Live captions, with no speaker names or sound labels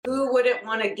Who wouldn't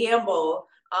want to gamble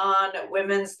on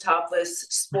women's topless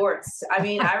sports? I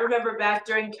mean, I remember back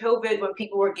during COVID when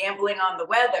people were gambling on the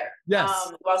weather. Yes.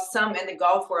 While some in the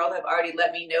golf world have already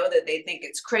let me know that they think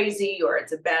it's crazy or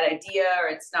it's a bad idea or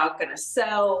it's not going to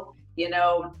sell.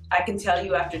 I can tell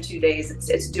you after 2 days,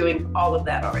 it's doing all of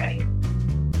that already.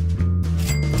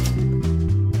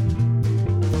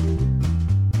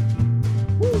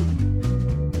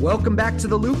 Welcome back to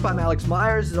The Loop. I'm Alex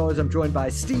Myers. As always, I'm joined by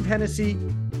Steve Hennessy,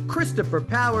 Christopher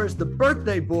Powers, the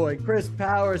birthday boy, Chris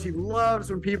Powers. He loves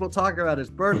when people talk about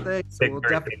his birthday. So Big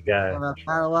birthday guy. Talk about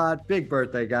that a lot. Big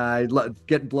birthday guy.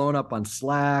 Getting blown up on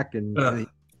Slack, and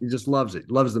he just loves it.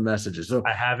 Loves the messages. So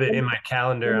I have it in my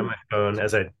calendar on my phone,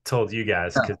 as I told you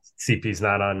guys, because CP's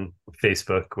not on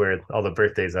Facebook where all the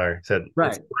birthdays are. So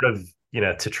it's sort of,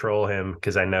 to troll him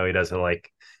because I know he doesn't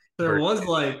like. There was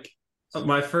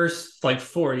my first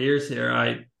 4 years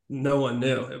here, no one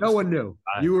knew. No one knew.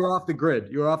 You were off the grid.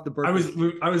 You were off the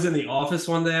birthday. I was in the office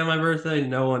one day on my birthday.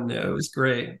 No one knew. It was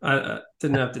great. I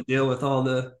didn't have to deal with all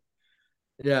the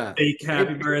fake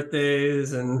happy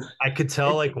birthdays. And I could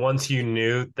tell once you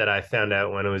knew that I found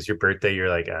out when it was your birthday, you're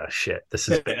like, oh shit, this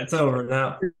is bad. It's over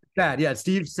now. Bad. Yeah.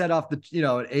 Steve set off the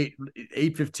at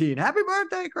 8:15. Happy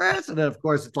birthday, Chris. And then of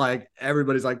course it's like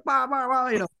everybody's like, bah, bah,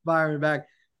 bah, firing back.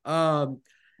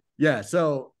 Yeah,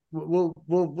 so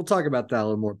we'll talk about that a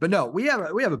little more. But no, we have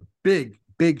a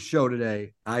big show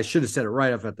today. I should have said it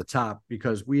right up at the top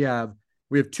because we have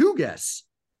two guests.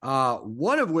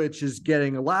 One of which is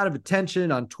getting a lot of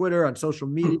attention on Twitter, on social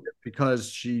media, because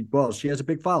she has a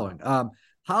big following.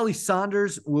 Holly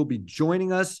Sonders will be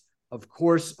joining us, of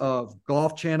course, of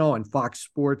Golf Channel and Fox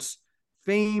Sports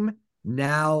fame.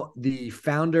 Now the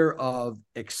founder of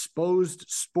Exposed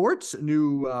Sports, a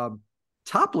new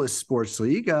topless sports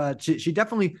league. She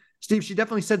definitely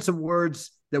said some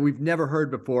words that we've never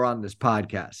heard before on this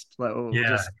podcast.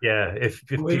 If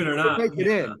believe it or not,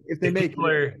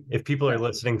 if people are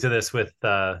listening to this with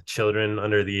children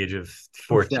under the age of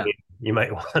 14, you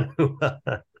might want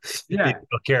to be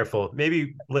careful.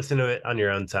 Maybe listen to it on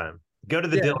your own time. Go to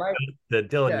the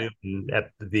Dylan Newman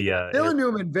at the Dylan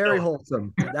Newman, very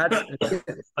wholesome. That's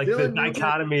the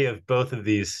dichotomy of both of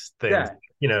these things.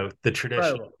 The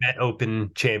traditional Met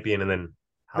Open champion, and then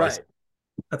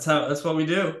That's what we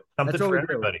do. Something for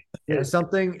everybody. Yeah,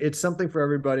 it's something for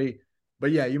everybody. But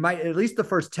yeah, you might at least the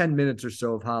first 10 minutes or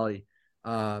so of Holly,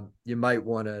 you might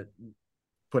want to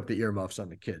put the earmuffs on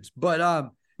the kids. But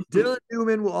Dylan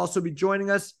Newman will also be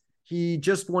joining us. He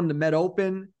just won the Met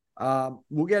Open.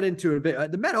 We'll get into it a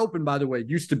bit. The Met Open, by the way,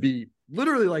 used to be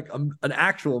literally like an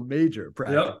actual major.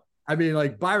 Yep. I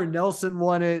mean, Byron Nelson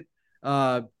won it.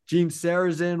 Gene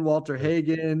Sarazen, Walter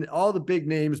Hagen, all the big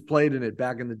names played in it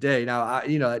back in the day. Now,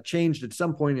 it changed at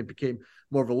some point. It became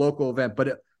more of a local event.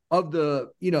 But of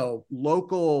the,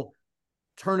 local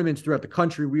tournaments throughout the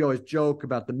country, we always joke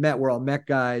about the Met. We're all Met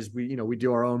guys. We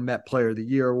do our own Met Player of the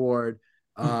Year award.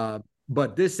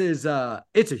 But this is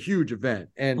it's a huge event.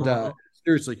 And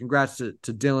seriously, congrats to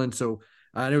Dylan. So,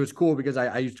 and it was cool because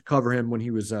I used to cover him when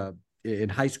he was in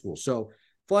high school. So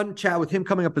fun chat with him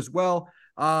coming up as well.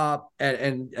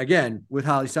 And again, with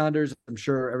Holly Sonders, I'm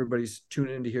sure everybody's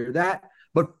tuning in to hear that.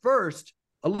 But first,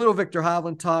 a little Viktor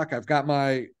Hovland talk. I've got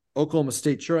my Oklahoma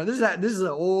State shirt. This is an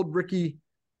old Ricky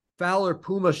Fowler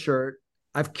Puma shirt.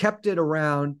 I've kept it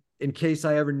around in case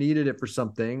I ever needed it for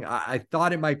something. I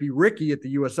thought it might be Ricky at the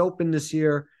U.S. Open this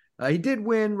year. He did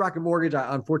win Rocket Mortgage.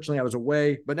 Unfortunately, I was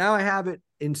away. But now I have it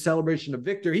in celebration of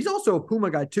Victor. He's also a Puma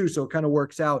guy, too, so it kind of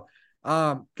works out.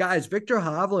 Guys, Viktor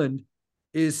Hovland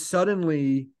is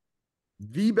suddenly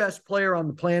the best player on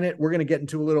the planet. We're going to get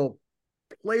into a little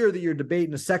player of the year debate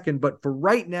in a second. But for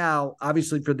right now,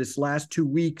 obviously for this last 2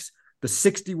 weeks, the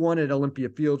 61 at Olympia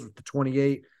Fields with the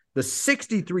 28, the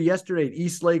 63 yesterday at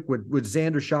Eastlake with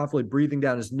Xander Schauffele breathing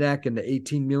down his neck, and the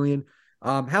 18 million.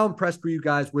 How impressed were you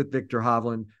guys with Viktor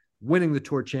Hovland winning the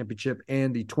Tour Championship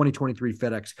and the 2023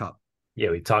 FedEx Cup? Yeah,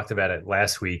 we talked about it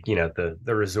last week. The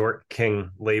Resort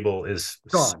King label is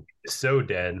gone. So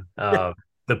dead.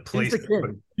 The place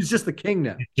he's just the king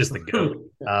now. He's just the goat.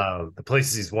 The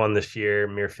places he's won this year,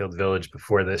 Muirfield Village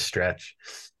before this stretch.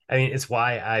 I mean, it's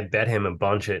why I bet him a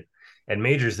bunch at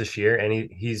majors this year, and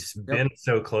he's been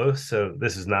so close. So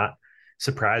this is not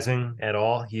surprising at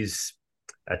all. He's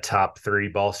a top 3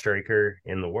 ball striker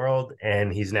in the world,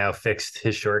 and he's now fixed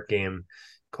his short game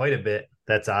quite a bit.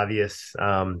 That's obvious.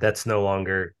 That's no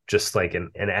longer just like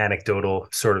an anecdotal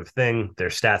sort of thing.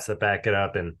 There's stats that back it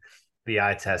up, and the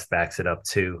eye test backs it up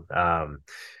too.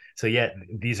 So yeah,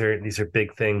 these are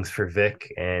big things for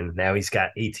Vic, and now he's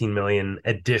got $18 million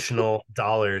additional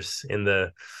dollars in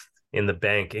the in the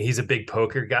bank. He's a big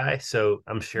poker guy, so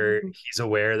I'm sure he's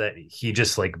aware that he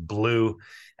just like blew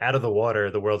out of the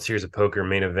water the World Series of Poker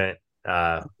main event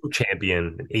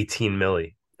champion, 18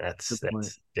 milli. That's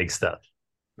big stuff.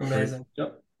 Amazing.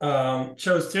 Yep.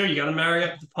 Chose too. You got to marry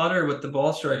up the putter with the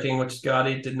ball striking, which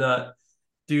Scotty did not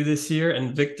do this year,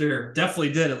 and Viktor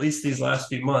definitely did, at least these last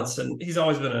few months. And he's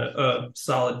always been a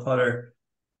solid putter,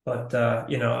 but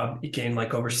he gained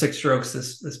like over 6 strokes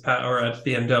this past or at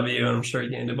BMW, and I'm sure he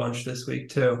gained a bunch this week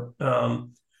too.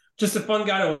 Just a fun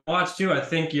guy to watch too. I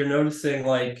think you're noticing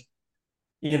like,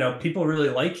 people really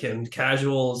like him.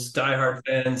 Casuals, diehard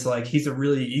fans, like he's a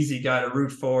really easy guy to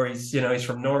root for. He's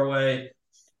from Norway,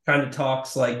 kind of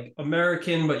talks like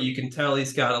American, but you can tell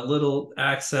he's got a little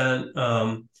accent.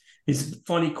 He's a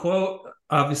funny quote.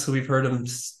 Obviously, we've heard him,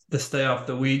 the stay off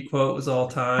the weed quote was all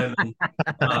time. And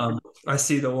I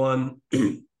see the one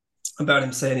about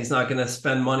him saying he's not going to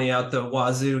spend money out the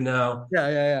wazoo now.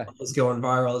 Yeah. It's going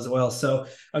viral as well. So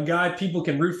a guy people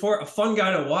can root for, a fun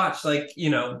guy to watch. Like,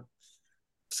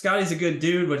 Scotty's a good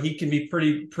dude, but he can be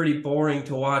pretty boring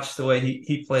to watch the way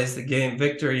he plays the game.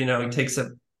 Viktor, he takes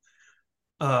a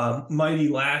mighty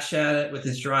lash at it with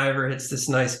his driver, hits this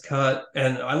nice cut,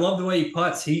 and I love the way he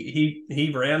putts.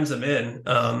 He rams them in,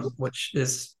 which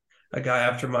is a guy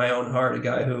after my own heart, a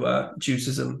guy who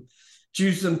juices them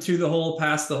to the hole,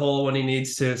 past the hole when he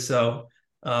needs to. So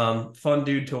fun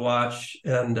dude to watch.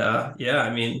 And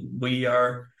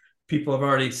people have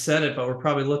already said it, but we're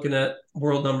probably looking at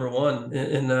world number one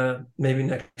in maybe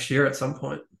next year at some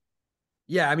point.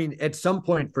 Yeah, I mean, at some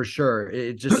point for sure.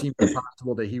 It just seems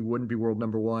impossible that he wouldn't be world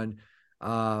number one.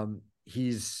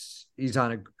 He's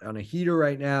on a heater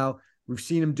right now. We've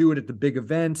seen him do it at the big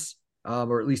events,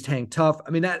 or at least hang tough. I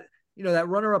mean, that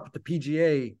runner up at the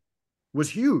PGA was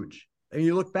huge. And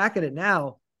you look back at it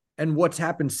now and what's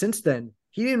happened since then.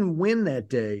 He didn't win that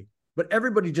day, but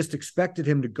everybody just expected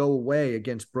him to go away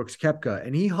against Brooks Koepka,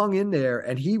 and he hung in there.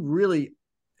 And he really,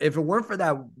 if it weren't for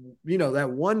that, that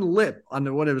one lip on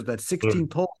that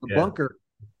 16th hole, the bunker,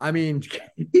 I mean,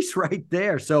 he's right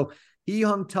there. So he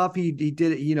hung tough. He did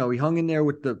it. He hung in there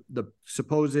with the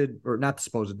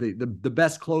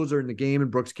best closer in the game in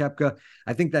Brooks Koepka.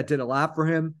 I think that did a lot for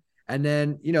him. And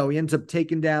then, he ends up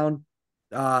taking down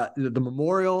the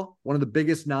Memorial, one of the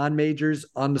biggest non-majors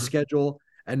on the schedule,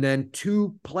 and then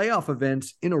 2 playoff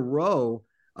events in a row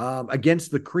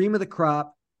against the cream of the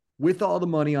crop with all the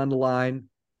money on the line.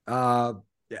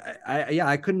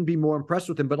 I couldn't be more impressed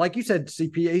with him. But like you said,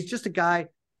 CP, he's just a guy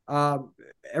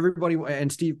everybody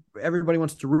wants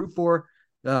to root for.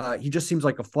 He just seems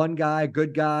like a fun guy, a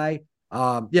good guy.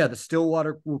 The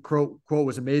Stillwater quote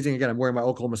was amazing. Again, I'm wearing my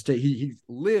Oklahoma State. He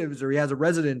lives, or he has a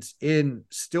residence in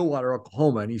Stillwater,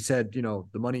 Oklahoma, and he said,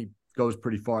 the money goes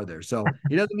pretty far there. So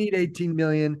he doesn't need 18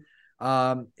 million.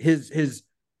 His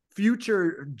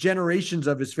future generations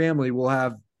of his family will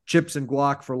have chips and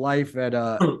guac for life at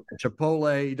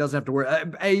Chipotle. He doesn't have to worry.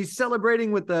 He's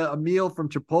celebrating with a meal from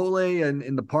Chipotle and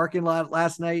in the parking lot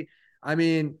last night. I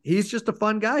mean, he's just a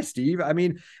fun guy, Steve. I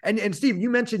mean, and Steve, you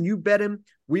mentioned you bet him.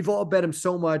 We've all bet him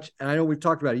so much. And I know we've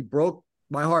talked about it. He broke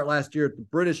my heart last year at the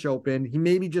British Open. He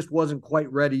maybe just wasn't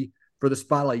quite ready for the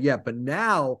spotlight yet, but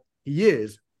now he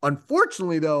is.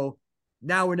 Unfortunately, though,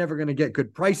 now we're never going to get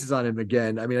good prices on him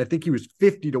again. I mean, I think he was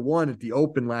 50-1 at the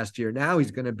Open last year. Now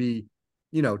he's going to be,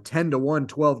 10-1,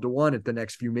 12-1 at the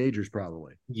next few majors,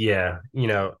 probably. Yeah.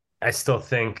 I still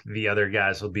think the other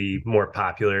guys will be more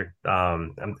popular. I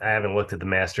haven't looked at the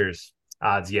Masters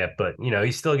odds yet, but,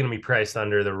 he's still going to be priced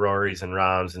under the Rorys and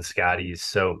Rahms and Scotties.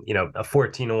 So, a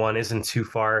 14-1 isn't too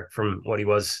far from what he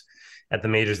was at the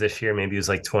majors this year. Maybe it was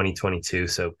like 2022.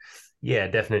 So, yeah,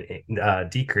 definite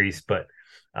decrease. But,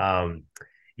 and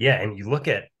you look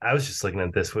at, I was just looking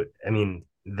at this. I mean,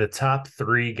 the top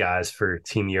 3 guys for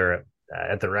Team Europe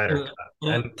at the Ryder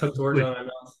Cup. Took the words out of my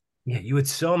mouth. Yeah, you would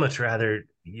so much rather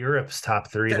Europe's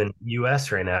top 3 than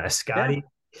US right now. Scotty,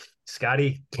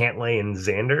 Cantlay, and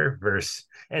Xander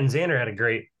and Xander had a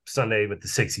great Sunday with the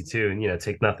 62, and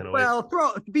take nothing away. Well,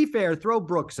 throw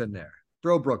Brooks in there.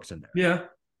 Yeah.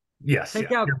 Yes.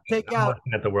 Take out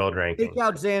at the world ranking. Take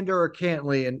out Xander or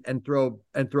Cantlay and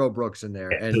throw Brooks in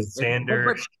there. Yeah, and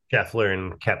Xander, Scheffler,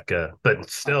 and Koepka, but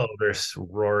still there's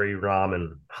Rory, Rahm,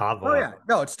 and Hovland. Oh yeah,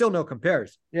 no, it's still no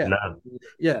comparison. Yeah,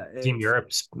 no. Team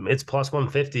Europe's it's plus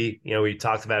 150. We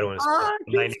talked about it when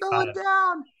it's going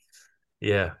down.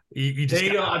 Yeah, you just.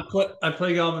 I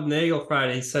play golf with Nagel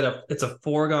Friday. He said it's a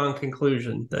foregone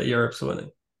conclusion that Europe's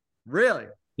winning. Really?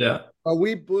 Yeah. Oh,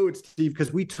 we blew it, Steve,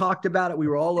 because we talked about it. We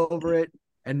were all over it.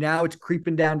 And now it's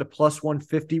creeping down to plus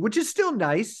 150, which is still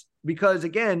nice because,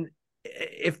 again,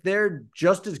 if they're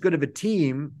just as good of a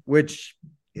team, which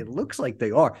it looks like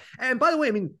they are. And by the way,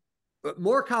 I mean,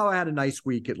 Morikawa had a nice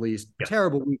week, at least. Yeah.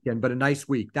 Terrible weekend, but a nice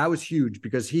week. That was huge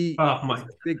because he was a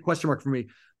big question mark for me.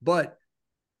 But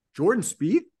Jordan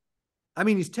Spieth, I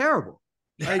mean, he's terrible.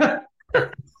 Like,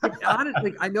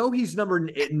 honestly, I know he's number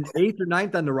 8th or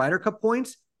 9th on the Ryder Cup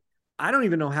points. I don't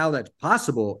even know how that's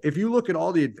possible. If you look at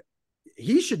all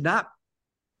he should not.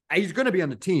 He's going to be on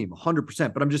the team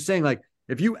 100%. But I'm just saying, like,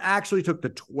 if you actually took the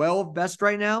 12 best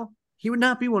right now, he would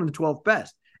not be one of the 12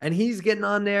 best. And he's getting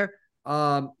on there.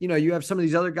 You have some of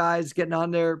these other guys getting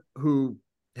on there who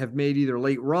have made either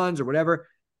late runs or whatever.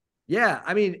 Yeah,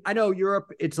 I mean, I know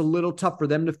Europe, it's a little tough for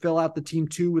them to fill out the team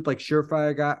too with like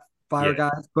surefire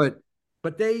guys,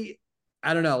 but they,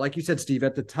 I don't know, like you said, Steve,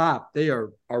 at the top, they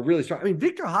are really strong. I mean,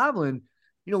 Viktor Hovland,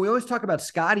 we always talk about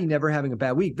Scotty never having a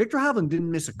bad week. Viktor Hovland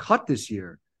didn't miss a cut this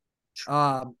year.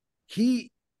 He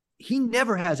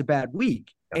never has a bad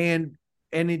week. And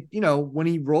it, when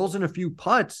he rolls in a few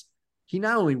putts, he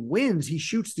not only wins, he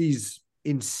shoots these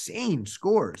insane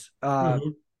scores.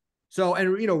 So,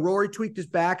 and, Rory tweaked his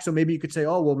back. So maybe you could say,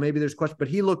 oh, well, maybe there's question, but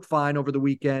he looked fine over the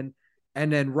weekend.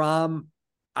 And then Rahm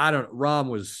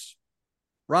was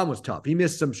tough. He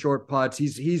missed some short putts.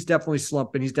 He's definitely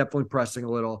slumping. He's definitely pressing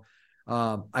a little.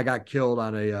 I got killed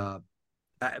on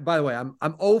by the way, I'm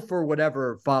 0 for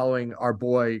whatever following our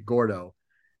boy Gordo.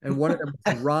 And one of them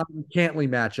was the Rahm and Cantley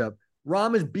matchup.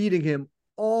 Rahm is beating him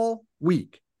all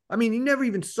week. I mean, he never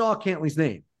even saw Cantley's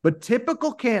name, but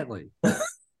typical Cantley,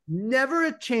 never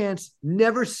a chance,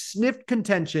 never sniffed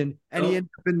contention, and he ended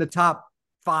up in the top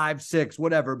 5, 6,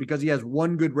 whatever, because he has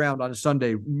one good round on a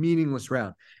Sunday, meaningless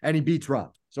round, and he beats Rahm.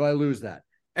 So I lose that.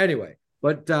 Anyway,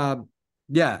 but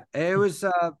yeah, it was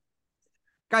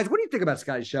guys, what do you think about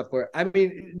Scottie Scheffler? I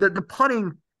mean, the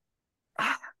putting,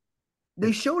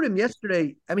 they showed him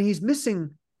yesterday. I mean,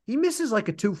 he misses like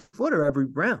a 2-footer every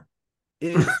round.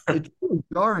 It's really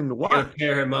jarring to watch. Gotta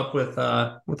pair him up with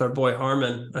our boy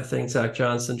Harmon. I think Zach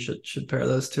Johnson should pair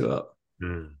those two up.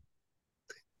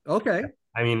 Okay.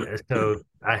 I mean, so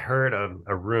I heard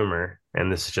a rumor,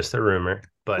 and this is just a rumor,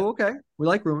 but okay, we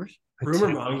like rumors. Rumor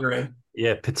mongering.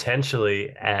 Yeah, potentially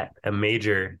at a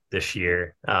major this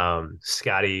year,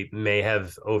 Scotty may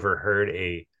have overheard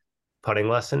a putting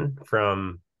lesson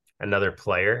from another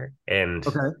player and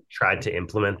tried to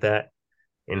implement that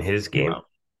in his game. Wow.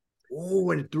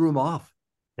 Oh, and it threw him off.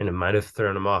 And it might have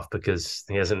thrown him off because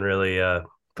he hasn't really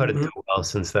put it too well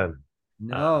since then.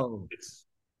 No.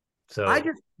 So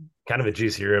kind of a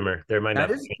juicy rumor. There might not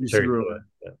be a juicy rumor.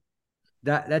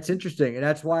 That's interesting. And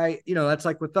that's why, that's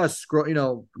like with us,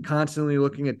 constantly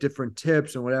looking at different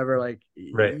tips and whatever, like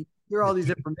you hear all these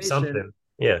information. Something.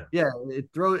 Yeah. Yeah.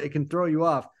 It can throw you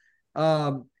off.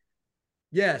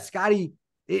 Yeah, Scotty,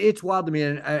 it's wild to me.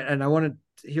 And I want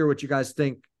to hear what you guys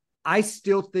think. I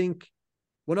still think,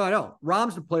 well, no, I don't.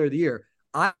 Rahm's the player of the year.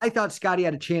 I thought Scotty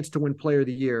had a chance to win player of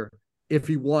the year if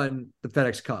he won the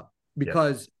FedEx Cup,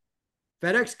 because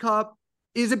FedEx Cup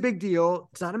is a big deal.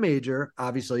 It's not a major,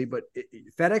 obviously, but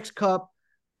FedEx Cup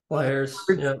players,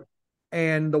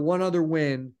 and the one other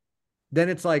win, then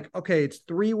it's like, okay, it's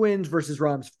 3 wins versus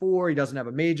Rahm's 4. He doesn't have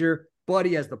a major, but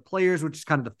he has the players, which is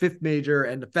kind of the 5th major,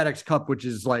 and the FedEx Cup, which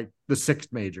is like the 6th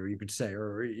major, you could say,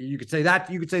 or you could say that's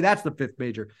the 5th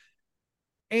major,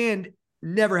 and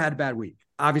never had a bad week.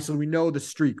 Obviously, we know the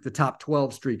streak, the top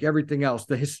 12 streak, everything else,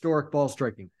 the historic ball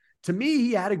striking. To me,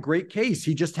 he had a great case.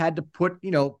 He just had to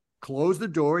close the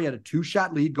door. He had a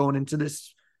 2-shot lead going into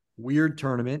this weird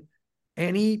tournament,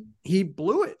 and he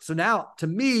blew it. So now, to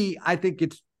me, I think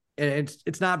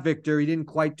it's not Viktor. He didn't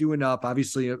quite do enough.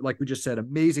 Obviously, like we just said,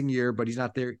 amazing year, but he's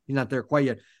not there. He's not there quite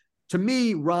yet. To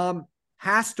me, Rahm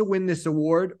has to win this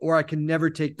award, or I can never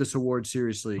take this award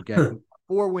seriously again.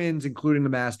 4 wins, including the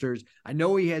Masters. I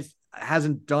know he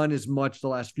hasn't done as much the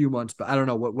last few months, but I don't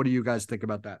know. What do you guys think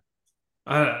about that?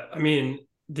 I mean,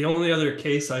 the only other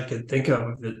case I could think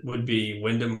of it would be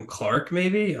Wyndham Clark,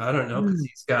 maybe. I don't know, because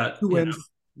he's got 2 wins,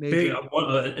 big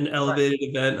an elevated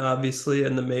event, obviously,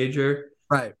 in the major.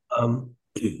 Right.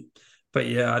 But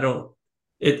yeah,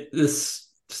 this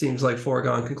seems like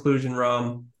foregone conclusion,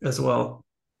 Rahm as well.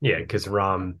 Yeah, because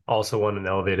Rahm also won an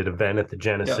elevated event at the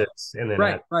Genesis, and then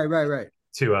right.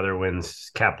 2 other wins,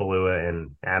 Kapalua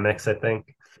and Amex, I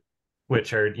think,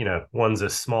 which are, one's a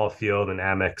small field, and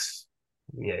Amex,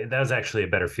 that was actually a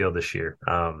better field this year.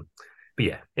 But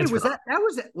yeah, was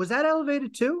that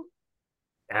elevated too?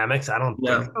 Amex, I don't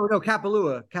think. Oh no,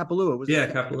 Kapalua was. Yeah,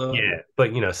 Kapalua. Yeah,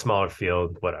 but smaller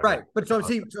field, whatever. Right, but so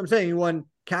I'm saying he won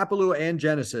Kapalua and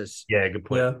Genesis. Yeah, good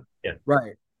point. Yeah.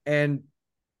 Right, and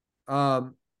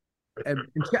Scheffler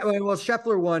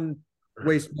won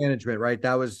Waste Management, right?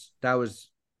 That was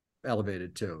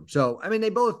elevated too. So I mean, they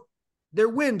both their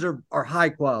wins are high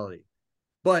quality.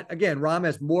 But again, Rahm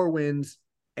has more wins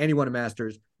and he won a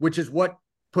Masters, which is what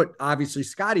put obviously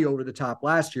Scotty over the top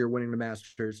last year, winning the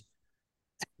Masters.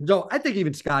 So I think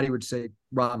even Scotty would say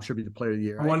Rahm should be the player of the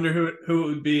year. I wonder who it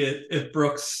would be if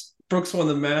Brooks won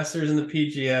the Masters and the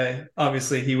PGA.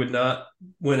 Obviously, he would not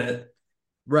win it.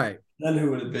 Right. Then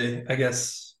who would it be? I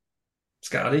guess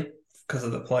Scotty because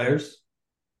of the players.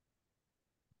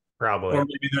 Probably. Or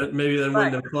maybe then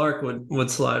Right. Wyndham Clark would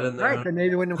slide in there. Right. Then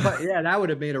maybe Wyndham Clark. Yeah, that would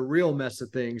have made a real mess of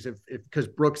things if because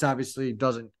Brooks obviously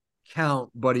doesn't count,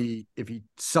 but if he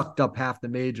sucked up half the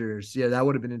majors, yeah, that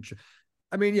would have been interesting.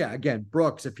 I mean, yeah, again,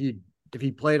 Brooks, if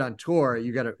he played on tour,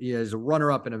 he has a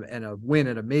runner up and a win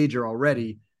at a major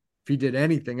already. If he did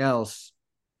anything else,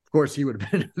 of course, he would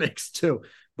have been in the mix too.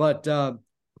 But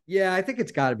yeah, I think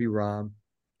it's got to be Rahm.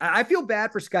 I feel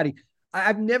bad for Scotty.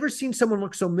 I've never seen someone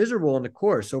look so miserable on the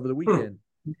course over the weekend.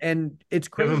 And it's I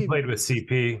crazy. haven't played with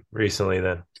CP recently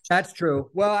then. That's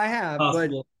true. Well, I have,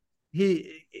 Possible. but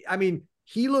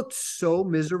he looked so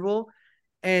miserable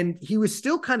and he was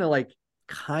still kind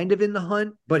of in the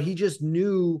hunt, but he just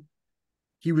knew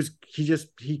he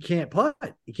can't putt.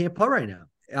 He can't putt right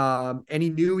now. And he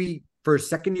knew for a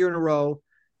second year in a row,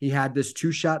 he had this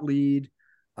 2-shot lead.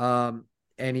 And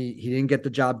he didn't get the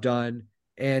job done.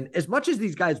 And as much as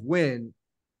these guys win,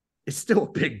 it's still a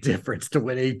big difference to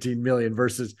win 18 million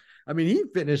versus, I mean, he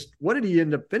finished, what did he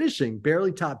end up finishing?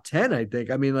 Barely top 10, I think.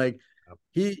 I mean, like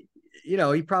he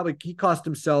cost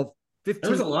himself 15. There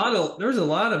was a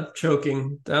lot of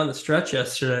choking down the stretch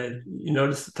yesterday. You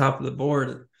noticed the top of the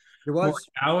board. There was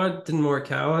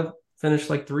Morikawa finished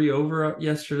like 3 over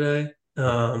yesterday.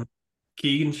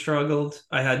 Keegan struggled.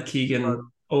 I had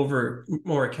Keegan over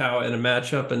Morikawa in a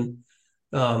matchup, and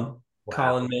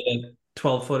Colin made a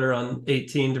 12-footer on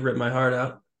 18 to rip my heart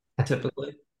out.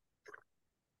 Typically,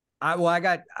 like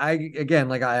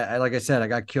I said, I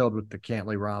got killed with the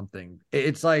Cantley Rahm thing.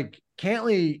 It's like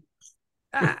Cantley,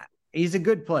 he's a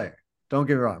good player. Don't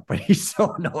get me wrong, but he's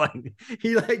so annoying.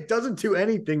 He doesn't do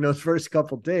anything those first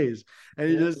couple days, and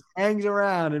he just hangs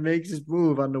around and makes his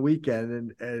move on the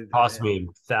weekend. And cost me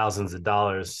thousands of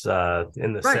dollars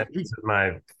in the seconds of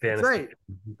my fantasy.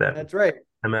 That's right.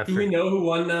 Do we know who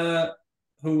won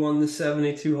the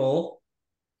 72 hole?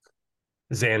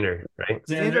 Xander, right?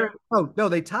 Xander? Oh no,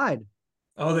 they tied.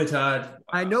 Oh, they tied.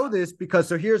 I know this because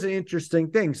here's an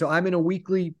interesting thing. So I'm in a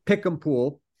weekly pick'em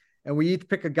pool. And we each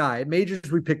pick a guy. At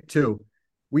majors, we pick 2.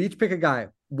 We each pick a guy.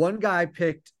 One guy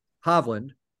picked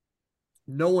Hovland.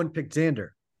 No one picked Xander.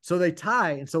 So they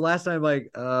tie. And so last time,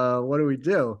 what do we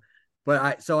do?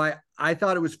 But I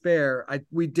thought it was fair.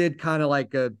 We did kind of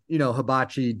like a,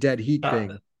 hibachi dead heat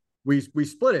thing. We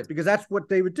split it because that's what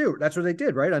they would do. That's what they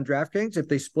did, right? On DraftKings, if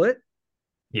they split,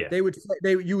 yeah,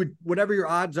 you would whatever your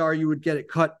odds are, you would get it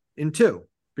cut in 2.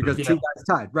 Because 2 guys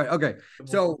tied. Right. Okay.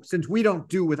 So since we don't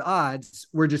do with odds,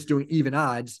 we're just doing even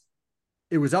odds.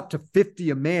 It was up to 50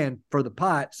 a man for the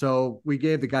pot. So we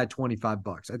gave the guy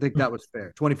 $25. I think that was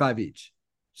fair. 25 each.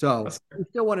 So we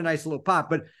still won a nice little pot.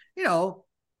 But,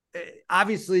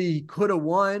 obviously he could have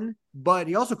won, but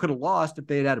he also could have lost if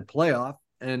they had a playoff.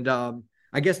 And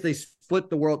I guess they split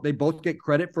the world. They both get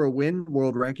credit for a win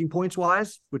world ranking points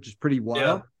wise, which is pretty wild.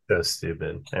 Yeah. So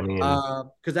stupid. I mean,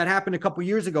 because that happened a couple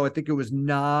years ago. I think it was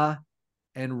Na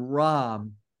and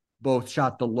Rahm both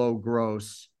shot the low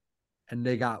gross, and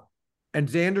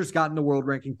Xander's gotten the world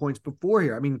ranking points before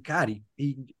here. I mean, God,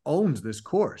 he owns this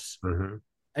course, and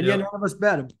yet none of us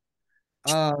bet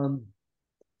him.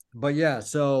 But yeah,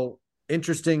 so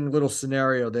interesting little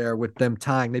scenario there with them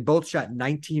tying. They both shot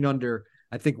 19 under.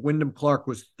 I think Wyndham Clark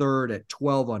was 3rd at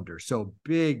 12 under. So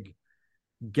big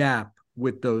gap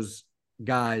with those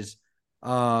guys.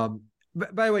 By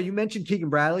the way, you mentioned Keegan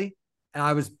Bradley, and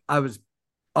I was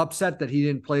upset that he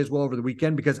didn't play as well over the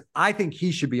weekend because I think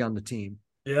he should be on the team.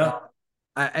 Yeah.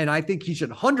 And I think he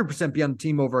should 100% be on the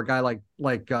team over a guy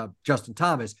like Justin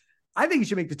Thomas. I think he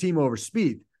should make the team over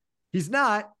Spieth. He's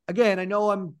not. Again, I know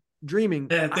I'm dreaming.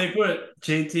 Yeah, if they put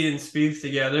JT and Spieth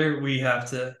together, we have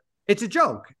to. It's a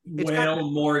joke. It's Whale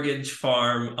Mortgage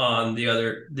Farm on the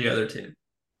other team.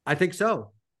 I think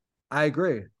so. I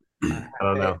agree. I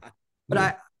don't know.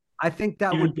 But I think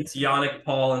that Even it's Yannick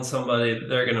Paul and somebody,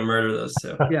 they're going to murder those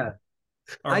 2. Yeah.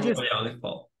 Yannick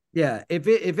Paul. Yeah. If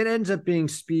it ends up being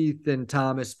Spieth and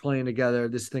Thomas playing together,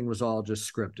 this thing was all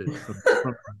just scripted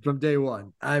from day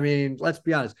one. I mean, let's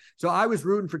be honest. So I was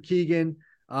rooting for Keegan.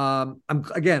 I'm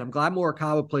glad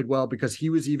Morikawa played well because he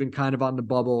was even kind of on the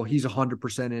bubble. He's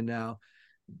 100% in now.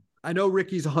 I know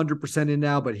Ricky's 100% in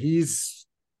now, but he's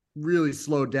really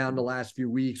slowed down the last few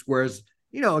weeks. Whereas,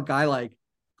 a guy like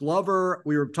Glover,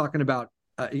 we were talking about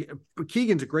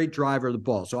Keegan's a great driver of the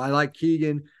ball. So I like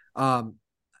Keegan.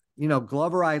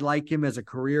 Glover, I like him as a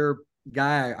career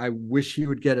guy. I wish he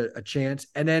would get a chance.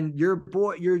 And then your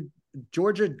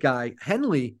Georgia guy,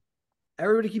 Henley,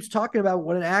 everybody keeps talking about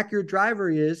what an accurate driver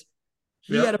he is.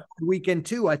 He had a good weekend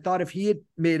too. I thought if he had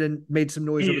made some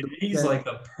noise over the weekend. He's like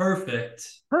the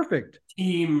perfect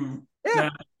team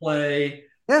match play,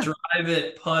 drive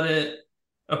it, putt it,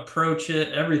 approach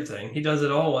it, everything. He does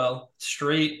it all well.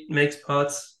 Straight, makes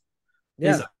putts.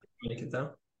 Yeah. He's not going to make it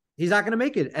though. He's not going to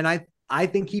make it. And I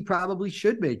think he probably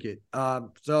should make it.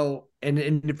 So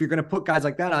if you're going to put guys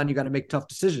like that on, you got to make tough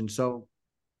decisions. So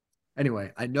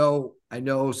anyway, I know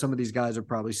some of these guys are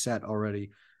probably set already,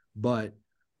 but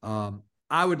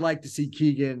I would like to see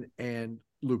Keegan and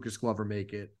Lucas Glover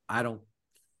make it. I don't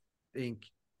think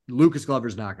Lucas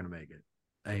Glover's not going to make it.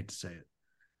 I hate to say it,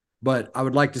 but I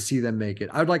would like to see them make it.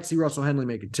 I would like to see Russell Henley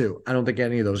make it too. I don't think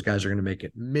any of those guys are going to make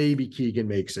it. Maybe Keegan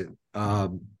makes it.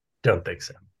 Don't think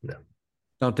so. No.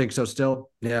 Don't think so still?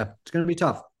 Yeah, it's going to be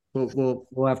tough.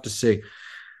 We'll have to see.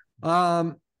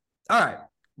 All right.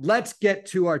 Let's get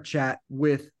to our chat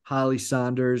with Holly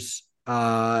Sonders.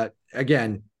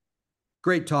 Again,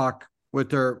 great talk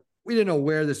with her. We didn't know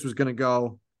where this was going to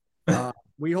go.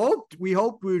 We hoped we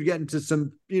would get into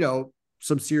some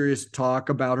serious talk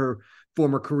about her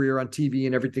former career on TV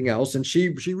and everything else. And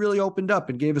she really opened up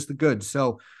and gave us the goods.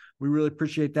 So we really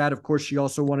appreciate that. Of course, she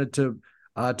also wanted to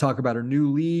talk about her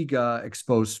new league,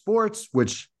 Exposed Sports,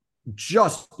 which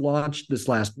just launched this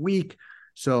last week.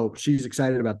 So she's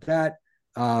excited about that.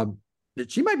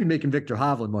 She might be making Viktor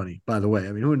Hovland money, by the way.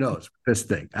 I mean, who knows this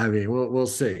thing? I mean, we'll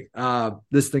see.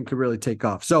 This thing could really take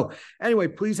off. So anyway,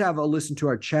 please have a listen to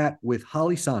our chat with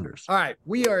Holly Sonders. All right.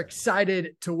 We are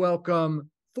excited to welcome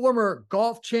former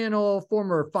Golf Channel,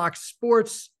 former Fox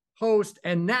Sports host,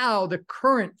 and now the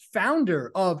current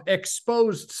founder of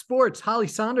Exposed Sports, Holly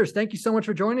Sonders. Thank you so much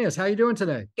for joining us. How are you doing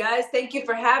today? Guys, thank you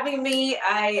for having me.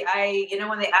 I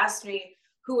when they asked me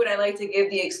who would I like to give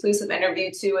the exclusive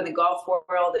interview to in the golf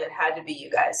world, it had to be you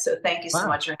guys. So thank you so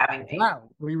much for having me. Wow.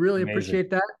 We really appreciate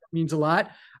that. It means a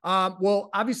lot. Well,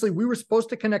 obviously we were supposed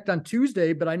to connect on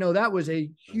Tuesday, but I know that was a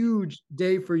huge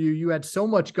day for you. You had so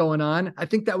much going on. I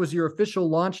think that was your official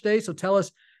launch day. So tell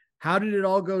us, how did it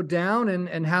all go down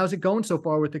and how's it going so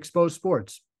far with Exposed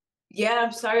Sports? Yeah,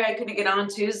 I'm sorry I couldn't get on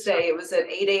Tuesday. It was at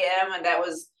 8 a.m. and that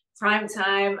was prime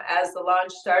time as the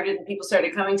launch started and people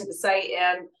started coming to the site,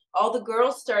 and all the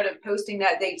girls started posting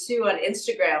that day too on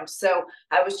Instagram. So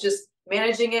I was just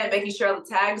managing it, making sure all the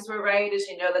tags were right. As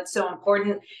you know, that's so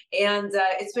important. And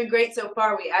it's been great so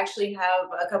far. We actually have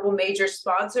a couple major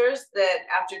sponsors that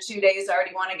after 2 days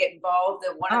already want to get involved.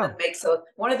 And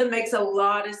one of them makes a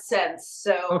lot of sense.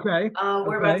 So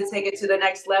we're about to take it to the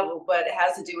next level, but it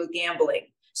has to do with gambling.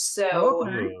 So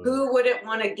who wouldn't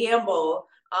want to gamble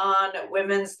on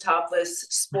women's topless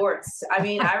sports? I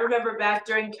mean, I remember back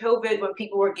during COVID when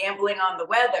people were gambling on the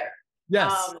weather.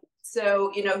 Yes.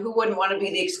 So, who wouldn't want to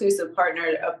be the exclusive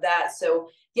partner of that? So,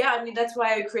 yeah, I mean, that's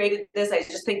why I created this. I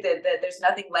just think that there's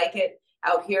nothing like it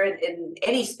out here in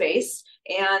any space.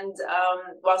 And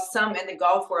while some in the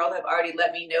golf world have already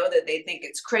let me know that they think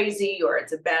it's crazy or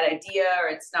it's a bad idea or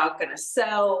it's not going to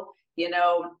sell,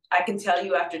 I can tell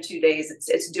you after 2 days,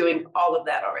 it's doing all of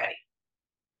that already.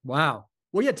 Wow.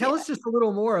 Well, yeah, tell us just a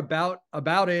little more about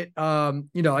it.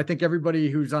 I think everybody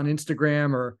who's on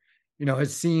Instagram or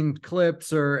has seen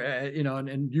clips or,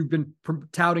 and you've been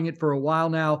touting it for a while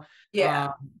now. Yeah.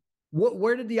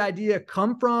 Where did the idea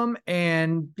come from?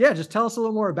 And yeah, just tell us a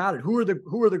little more about it. Who are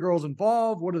the girls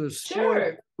involved? What are the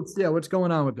Sure. What's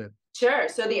going on with it? Sure.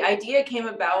 So the idea came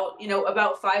about,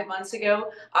 about 5 months ago.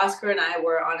 Oscar and I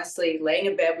were honestly laying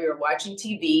in bed. We were watching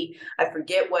TV. I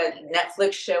forget what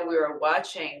Netflix show we were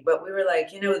watching, but we were like,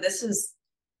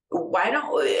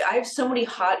 I have so many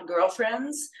hot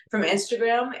girlfriends from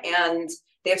Instagram and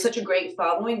they have such a great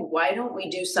following. Why don't we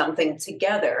do something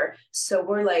together? So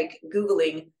we're like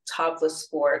Googling topless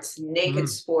sports, naked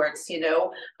sports,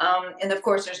 and of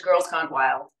course there's Girls Gone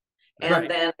Wild. And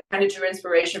then I kind of drew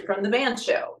inspiration from the Man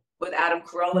Show with Adam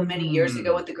Carolla many years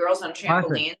ago with the girls on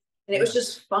trampoline. And it was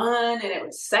just fun and it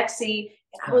was sexy.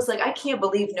 And I was like, I can't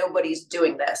believe nobody's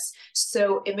doing this.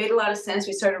 So it made a lot of sense.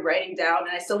 We started writing down,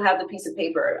 and I still have the piece of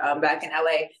paper back in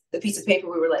LA, the piece of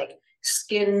paper we were like,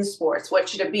 skin sports. What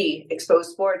should it be?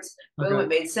 Exposed sports. Boom, Okay. it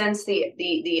made sense.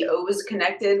 The O's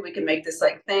connected. We can make this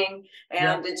like thing.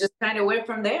 And it just kind of went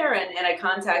from there. And I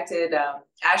contacted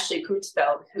Ashley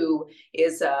Kreutzfeld, who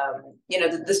is,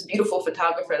 this beautiful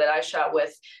photographer that I shot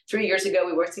with 3 years ago.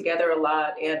 We worked together a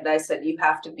lot. And I said, you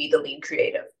have to be the lead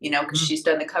creative, because she's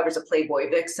done the covers of Playboy,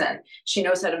 Vixen. She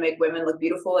knows how to make women look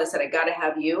beautiful. I said, I got to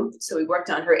have you. So we worked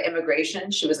on her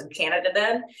immigration. She was in Canada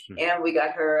then. And we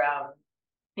got her,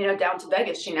 down to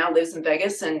Vegas. She now lives in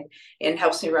Vegas and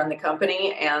helps me run the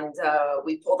company. And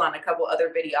we pulled on a couple other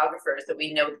videographers that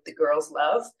we know that the girls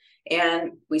love.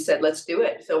 And we said, let's do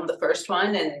it. Filmed the first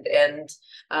one. And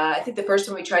I think the first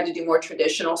one we tried to do more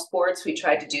traditional sports. We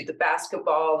tried to do the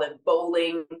basketball and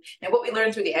bowling. And what we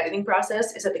learned through the editing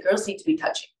process is that the girls need to be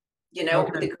touching.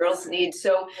 The girls need.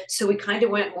 So we kind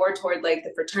of went more toward like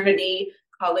the fraternity,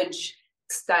 college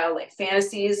style, like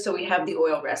fantasies. So we have the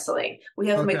oil wrestling, we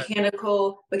have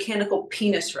mechanical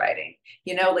penis riding,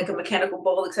 like a mechanical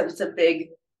bull, except it's a big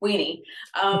weenie.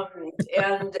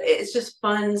 And it's just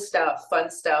fun stuff,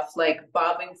 like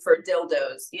bobbing for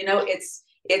dildos.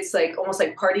 It's like almost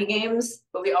like party games,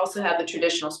 but we also have the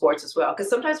traditional sports as well. Because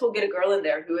sometimes we'll get a girl in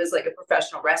there who is like a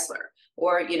professional wrestler,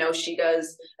 or, she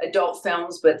does adult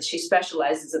films, but she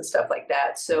specializes in stuff like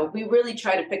that. So we really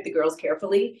try to pick the girls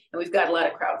carefully, and we've got a lot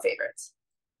of crowd favorites.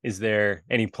 Is there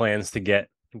any plans to get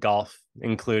golf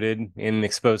included in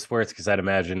exposed sports? Because I'd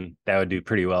imagine that would do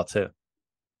pretty well too.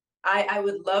 I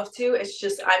would love to. It's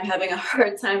just I'm having a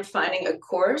hard time finding a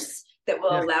course that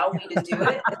will allow me to do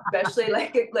it, especially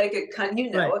a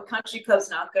country club's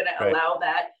not going to allow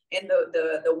that. And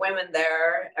the women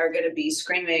there are going to be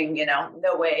screaming,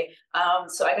 no way.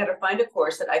 So I got to find a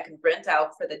course that I can rent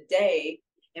out for the day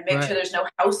and make sure there's no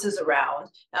houses around.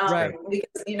 Because,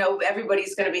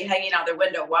 everybody's going to be hanging out their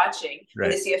window watching when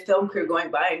they see a film crew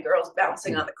going by and girls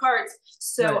bouncing on the carts.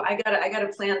 So I gotta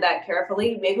plan that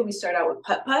carefully. Maybe we start out with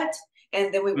putt-putt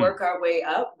and then we work our way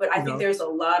up. But I think there's a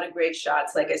lot of great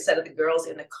shots, like I said, of the girls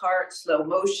in the cart, slow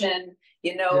motion,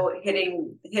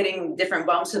 hitting different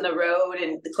bumps in the road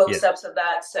and the close-ups of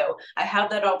that. So I have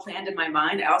that all planned in my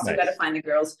mind. I also got to find the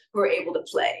girls who are able to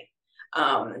play.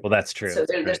 Well, that's true. So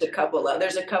there's a couple of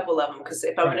them, because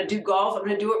if I'm going to do golf, I'm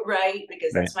going to do it right,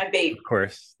 because that's my baby. Of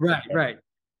course. Right.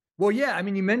 Well, yeah. I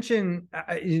mean, you mentioned,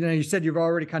 you said you've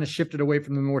already kind of shifted away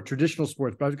from the more traditional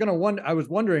sports, but I was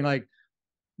wondering, like,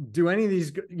 do any of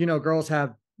these, girls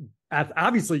have?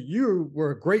 Obviously, you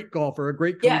were a great golfer, a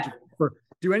great collegiate golfer.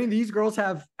 Do any of these girls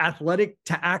have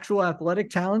actual athletic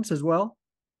talents as well?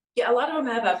 Yeah, a lot of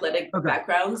them have athletic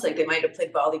backgrounds, like they might have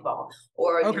played volleyball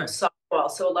or softball.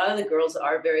 So a lot of the girls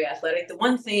are very athletic. The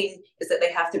one thing is that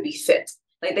they have to be fit.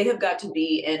 Like they have got to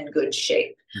be in good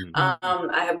shape.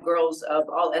 I have girls of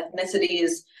all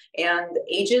ethnicities and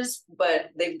ages, but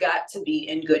they've got to be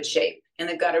in good shape and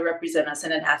they've got to represent us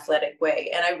in an athletic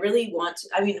way. And I really want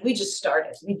to, we just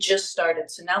started.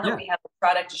 So now that we have a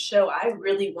product to show, I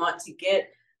really want to get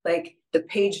like the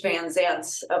Paige Van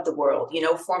Zants of the world,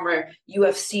 former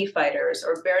UFC fighters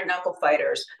or bare knuckle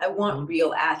fighters. I want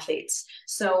real athletes.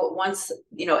 So once,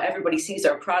 everybody sees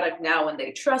our product now and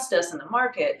they trust us in the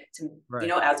market,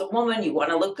 as a woman, you want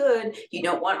to look good. You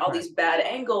don't want all these bad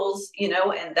angles,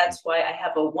 and that's why I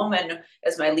have a woman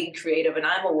as my lead creative, and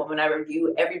I'm a woman. I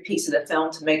review every piece of the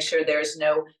film to make sure there's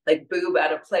no like boob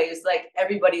out of place. Like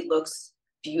everybody looks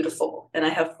beautiful. And I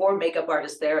have 4 makeup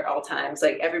artists there at all times.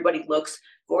 Like everybody looks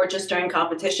gorgeous during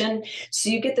competition.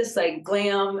 So you get this like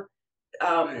glam,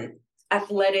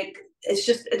 athletic,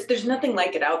 there's nothing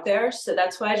like it out there. So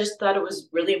that's why I just thought it was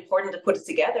really important to put it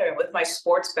together. And with my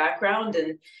sports background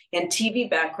and TV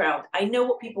background, I know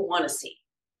what people want to see.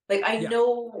 Like I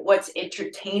know what's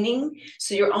entertaining.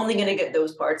 So you're only going to get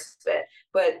those parts of it.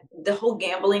 But the whole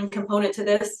gambling component to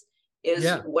this is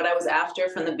what I was after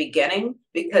from the beginning,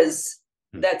 because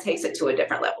that takes it to a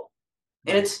different level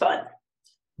and it's fun.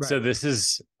 So this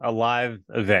is a live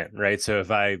event, right? So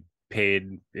if I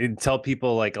tell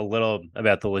people like a little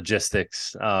about the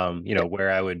logistics,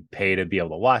 where I would pay to be able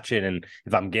to watch it. And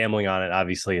if I'm gambling on it,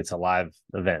 obviously it's a live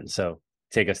event. So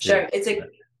take us through. Sure.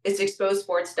 It's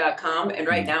exposedsports.com. And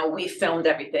right now we filmed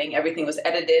everything. Everything was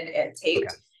edited and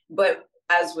taped, but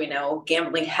as we know,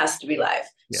 gambling has to be live.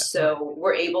 So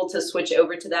we're able to switch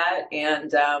over to that.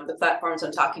 And the platforms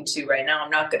I'm talking to right now,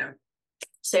 I'm not going to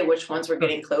say which ones we're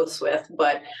getting close with,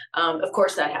 but of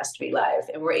course that has to be live,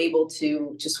 and we're able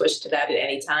to switch to that at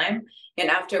any time. And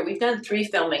after we've done 3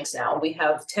 filmings now, we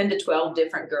have 10 to 12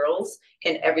 different girls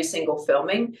in every single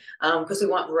filming, because we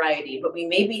want variety, but we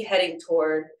may be heading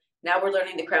toward now we're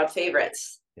learning the crowd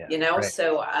favorites. Right.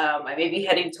 So I may be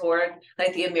heading toward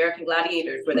like the American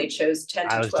Gladiators, where they chose 10 I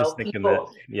to was 12 just thinking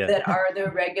people that. that are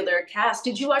the regular cast.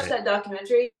 Did you watch that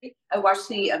documentary? I watched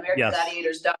the American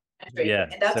Gladiators documentary,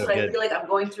 and that's so what good. I feel like I'm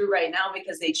going through right now,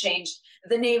 because they changed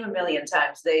the name a million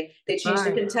times. They changed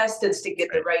the contestants to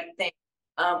get the right thing.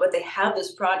 But they have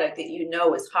this product that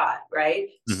is hot, right?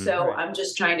 So I'm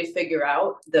just trying to figure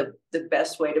out the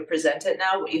best way to present it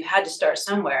now. You had to start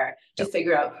somewhere to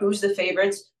figure out who's the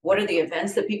favorites, what are the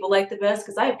events that people like the best.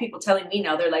 Because I have people telling me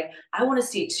now, they're like, I want to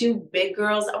see two big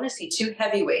girls, I want to see two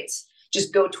heavyweights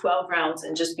just go 12 rounds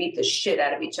and just beat the shit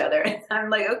out of each other. And I'm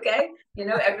like, okay,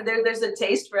 there's a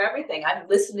taste for everything. I'm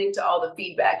listening to all the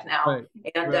feedback now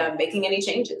and making any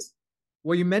changes.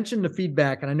 Well, you mentioned the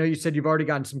feedback, and I know you said you've already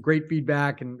gotten some great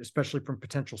feedback, and especially from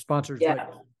potential sponsors. Yeah.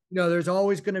 But, there's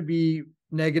always going to be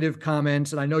negative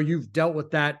comments, and I know you've dealt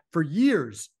with that for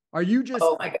years. Are you just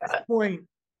at this point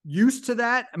used to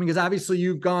that? I mean, because obviously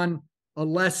you've gone a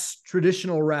less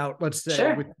traditional route, let's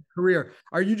say, with your career.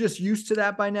 Are you just used to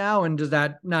that by now, and does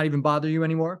that not even bother you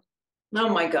anymore? Oh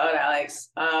my God, Alex.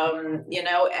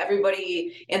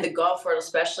 Everybody in the golf world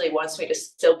especially wants me to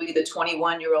still be the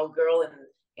 21-year-old girl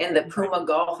in the Puma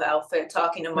golf outfit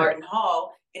talking to Martin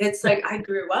Hall. And it's like, I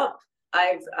grew up.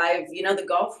 I've the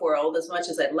golf world, as much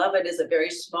as I love it, is a very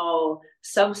small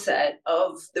subset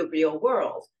of the real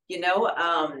world.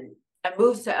 I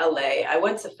moved to LA. I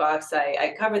went to Fox.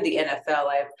 I covered the NFL.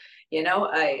 I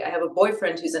have a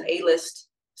boyfriend who's an A-list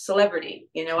celebrity.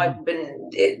 I've been,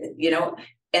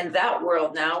 in that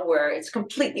world now, where it's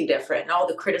completely different, and all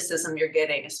the criticism you're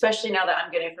getting, especially now that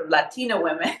I'm getting from Latina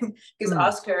women, because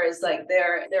Oscar is like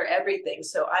they're everything.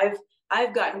 So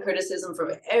I've gotten criticism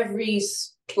from every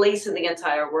place in the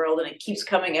entire world, and it keeps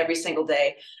coming every single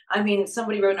day. I mean,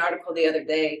 somebody wrote an article the other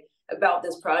day about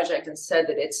this project and said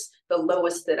that it's the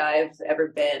lowest that I've ever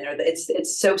been, or that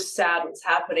it's so sad what's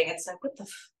happening. It's like, what the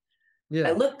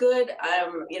I look good.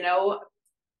 I'm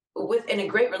in a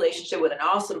great relationship with an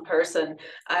awesome person.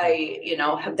 I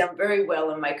have done very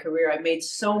well in my career. I made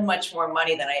so much more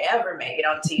money than I ever made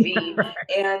on TV.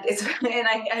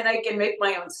 and I can make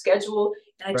my own schedule,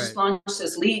 and I just launched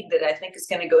this league that I think is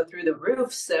going to go through the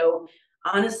roof. So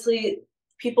honestly,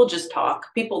 people just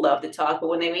talk. People love to talk, but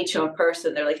when they meet you in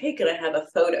person, they're like, hey, can I have a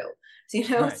photo?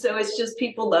 So it's just,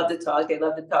 people love to talk. They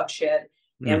love to talk shit.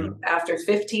 And after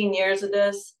 15 years of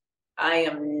this, I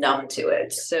am numb to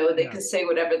it. So they can say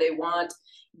whatever they want.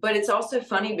 But it's also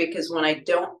funny, because when I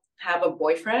don't have a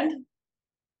boyfriend,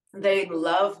 they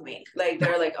love me. Like,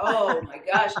 they're like, oh my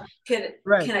gosh, can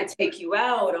I take you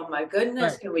out? Oh my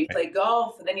goodness, can we play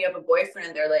golf? And then you have a boyfriend,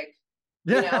 and they're like,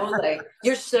 like,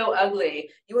 you're so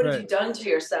ugly. What have you done to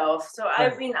yourself? So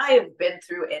I mean, I have been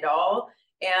through it all.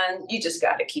 And you just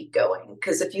got to keep going,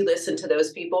 because if you listen to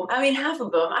those people, I mean, half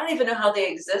of them, I don't even know how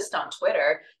they exist on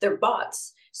Twitter. They're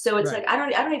bots. So it's like, I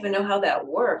don't even know how that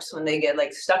works, when they get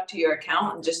like stuck to your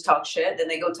account and just talk shit. Then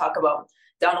they go talk about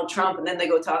Donald Trump, and then they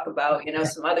go talk about,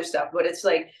 some other stuff. But it's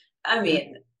like, I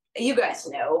mean, you guys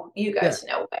know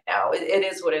by now, it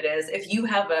is what it is. If you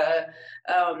have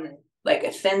like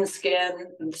a thin skin,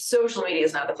 social media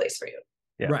is not the place for you.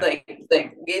 Like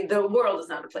the world is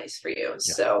not a place for you.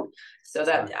 So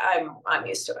that I'm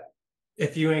used to it.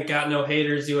 If you ain't got no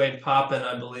haters, you ain't popping,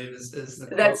 I believe is the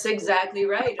quote. That's exactly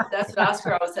right. That's what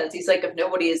Oscar always says. He's like, if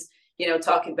nobody is,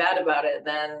 talking bad about it,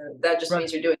 then that just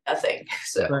means you're doing nothing.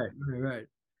 So right.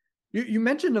 You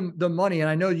mentioned the money, and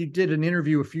I know you did an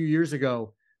interview a few years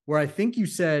ago where I think you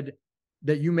said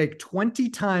that you make 20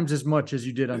 times as much as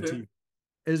you did on TV.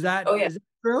 Is that is it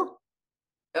true?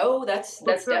 Oh, that's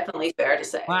definitely fair to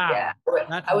say. Wow.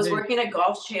 Yeah. I was working at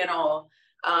Golf Channel.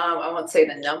 I won't say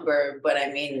the number, but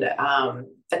I mean,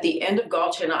 at the end of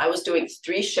Golf Channel, I was doing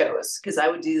 3 shows, because I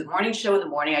would do the morning show in the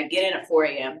morning. I'd get in at 4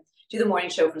 a.m., do the morning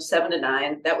show from 7 to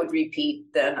 9. That would repeat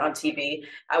then on TV.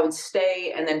 I would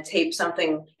stay and then tape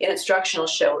something, an instructional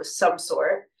show of some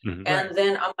sort. And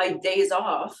then on my days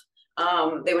off,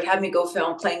 they would have me go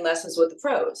film playing lessons with the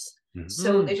pros.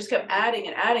 So they just kept adding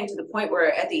and adding, to the point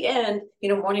where at the end,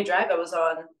 Morning Drive, I was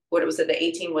on, the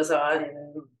 18 was on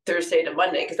Thursday to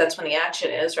Monday, because that's when the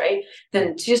action is, right?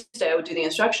 Then Tuesday I would do the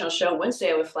instructional show.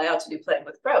 Wednesday I would fly out to do playing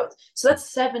with pros. So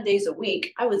that's 7 days a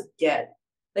week. I was dead.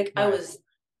 I was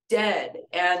dead,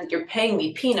 and you're paying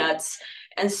me peanuts.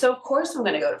 And so of course I'm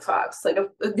going to go to Fox, like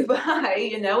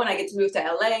goodbye, and I get to move to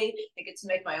LA. I get to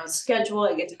make my own schedule.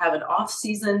 I get to have an off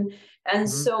season. And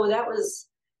so that was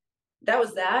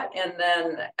that. And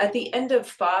then at the end of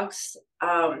Fox,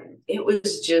 it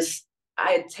was just,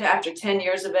 after 10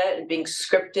 years of it and being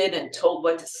scripted and told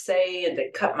what to say and to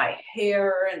cut my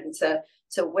hair and to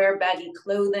to wear baggy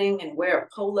clothing and wear a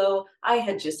polo. I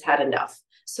had just had enough.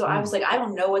 So I was like, I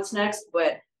don't know what's next,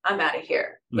 but I'm out of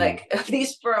here. Like, at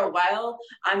least for a while,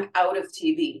 I'm out of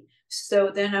TV.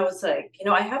 So then I was like,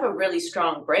 I have a really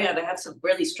strong brand. I have some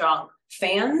really strong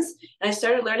fans, and I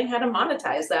started learning how to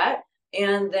monetize that.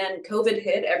 And then COVID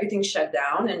hit, everything shut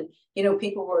down, and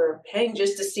people were paying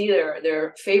just to see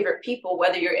their favorite people,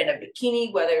 whether you're in a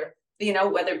bikini, whether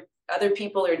other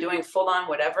people are doing full on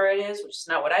whatever it is, which is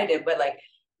not what I did, but like,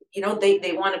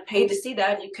 they want to pay to see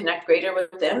that, and you connect greater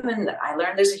with them. And I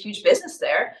learned there's a huge business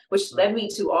there, which led me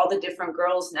to all the different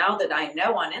girls now that I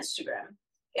know on Instagram.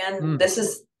 And this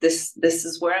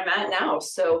is where I'm at now.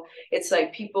 So it's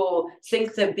like, people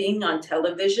think that being on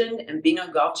television and being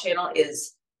on Golf Channel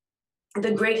is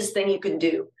the greatest thing you can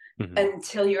do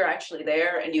until you're actually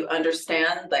there and you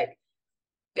understand, like,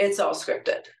 it's all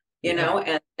scripted,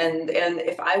 and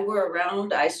if I were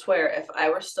around, I swear, if I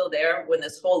were still there when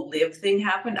this whole live thing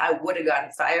happened, I would have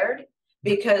gotten fired,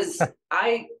 because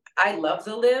I love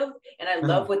the live, and I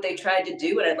love what they tried to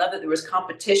do. And I love that there was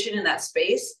competition in that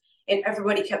space. And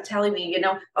everybody kept telling me,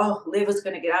 oh, Liv is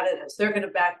going to get out of this. They're going to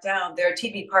back down. Their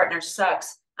TV partner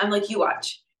sucks. I'm like, you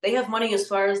watch. They have money as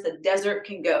far as the desert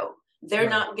can go. They're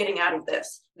not getting out of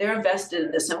this. They're invested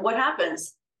in this. And what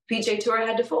happens? PJ Tour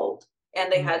had to fold.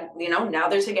 And they had, now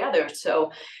they're together.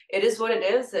 So it is what it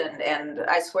is. And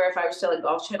I swear, if I was still at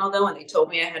Golf Channel, though, and they told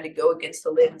me I had to go against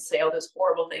the Liv and say all those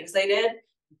horrible things they did,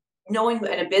 knowing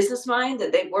in a business mind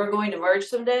that they were going to merge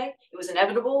someday, it was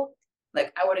inevitable.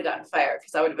 Like, I would have gotten fired,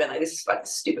 because I would have been like, this is fucking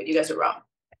stupid. You guys are wrong.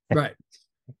 Right.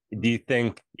 Do you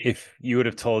think if you would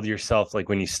have told yourself, like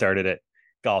when you started at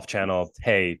Golf Channel,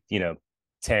 hey,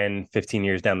 10, 15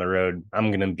 years down the road, I'm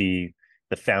going to be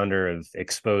the founder of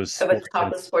Exposed Of a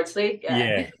topless sports league?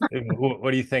 Yeah.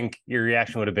 What do you think your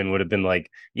reaction would have been? Would have been like,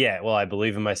 yeah, well, I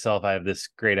believe in myself. I have this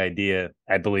great idea.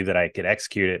 I believe that I could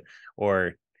execute it.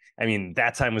 Or, I mean,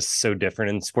 that time was so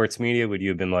different in sports media. Would you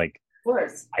have been like, of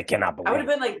course, I cannot believe I would have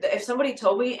been like, if somebody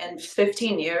told me in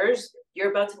 15 years,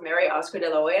 you're about to marry Oscar De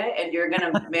La Hoya and you're going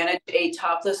to manage a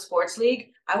topless sports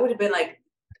league, I would have been like,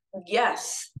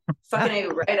 yes, fucking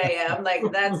right I am. Like,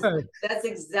 that's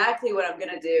exactly what I'm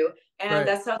going to do. And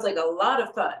that sounds like a lot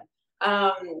of fun.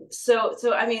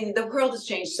 So I mean, the world has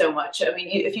changed so much. I mean,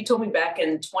 if you told me back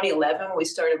in 2011, when we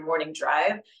started Morning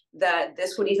Drive, that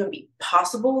this would even be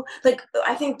possible. Like,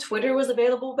 I think Twitter was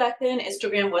available back then.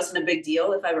 Instagram wasn't a big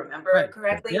deal, if I remember it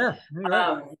correctly. Yeah.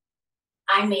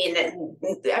 I mean,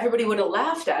 everybody would have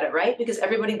laughed at it, right? Because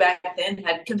everybody back then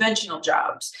had conventional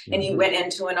jobs, and you went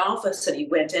into an office and you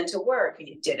went into work and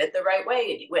you did it the right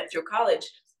way and you went through college.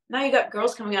 Now you got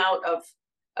girls coming out of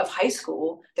high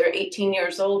school. They're 18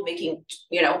 years old, making,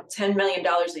 $10 million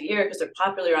a year because they're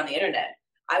popular on the internet.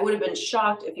 I would have been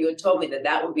shocked if you had told me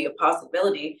that would be a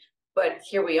possibility, but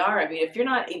here we are. I mean, if you're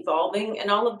not evolving in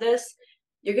all of this,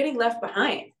 you're getting left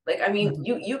behind. Like, I mean,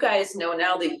 you guys know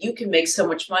now that you can make so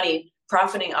much money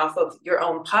profiting off of your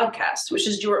own podcast, which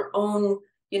is your own,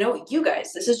 you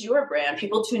guys, this is your brand.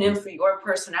 People tune in for your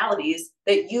personalities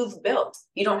that you've built.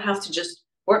 You don't have to just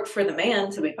work for the man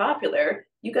to be popular.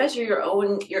 You guys are your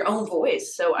own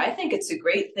voice. So I think it's a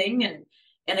great thing.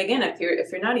 And again, if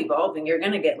you're not evolving, you're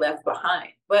going to get left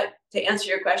behind. But to answer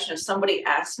your question, if somebody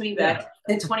asked me back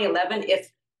in 2011,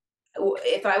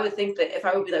 if I would think that, if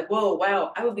I would be like, whoa,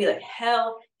 wow, I would be like,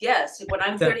 hell yes. When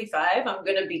I'm 35, I'm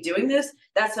going to be doing this.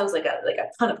 That sounds like a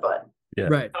ton of fun. Yeah.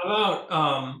 Right. How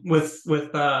about with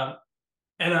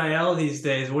NIL these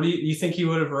days? What do you think you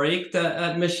would have raked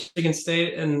at Michigan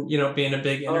State, and being a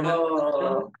big internet?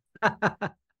 Oh,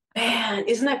 man,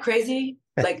 isn't that crazy?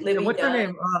 Like, Livy what's Dunn. her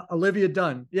name? Olivia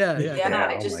Dunn. Yeah.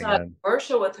 I just saw a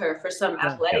commercial with her for some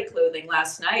athletic clothing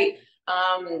last night.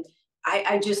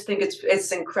 I just think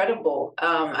it's incredible.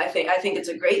 I think it's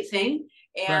a great thing.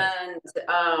 And,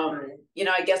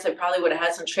 I guess I probably would have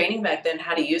had some training back then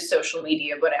how to use social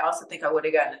media, but I also think I would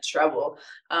have gotten in trouble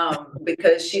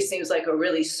because she seems like a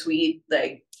really sweet,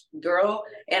 like, girl.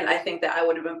 And I think that I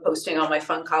would have been posting all my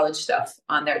fun college stuff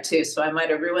on there too. So I might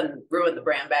have ruined the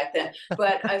brand back then,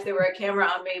 but if there were a camera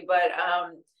on me, but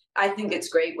I think it's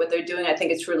great what they're doing. I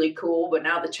think it's really cool. But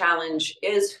now the challenge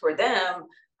is for them,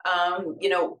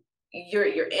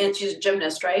 your aunt, she's a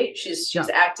gymnast, right? She's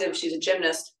active. She's a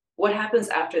gymnast. What happens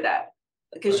after that?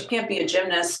 Because you can't be a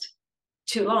gymnast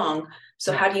too long.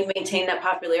 So how do you maintain that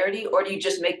popularity? Or do you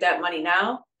just make that money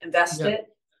now, invest it,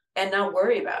 and not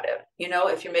worry about it?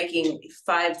 If you're making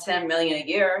 5-10 million a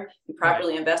year, you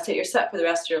properly invest it, you're set for the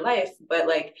rest of your life. But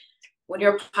like, when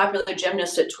you're a popular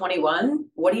gymnast at 21,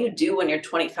 what do you do when you're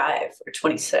 25 or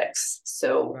 26?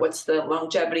 So what's the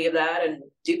longevity of that? And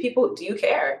do you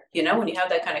care, when you have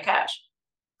that kind of cash?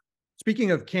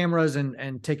 speaking of cameras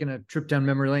and taking a trip down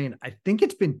memory lane, I think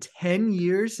it's been 10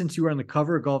 years since you were on the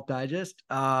cover of Golf Digest.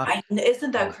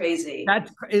 Isn't that crazy?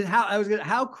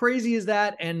 How crazy is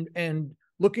that? And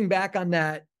looking back on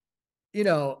that,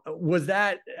 was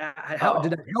that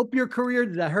did that help your career?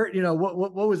 Did that hurt?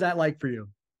 What was that like for you?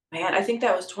 Man, I think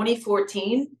that was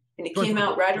 2014, and it came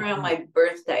out right around my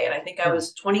birthday. And I think I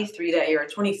was 23 that year or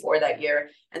 24 that year.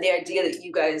 And the idea that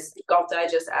you guys, Golf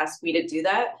Digest, asked me to do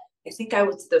that, I think I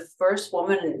was the first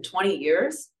woman in 20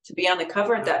 years to be on the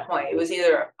cover at that point. It was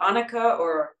either Annika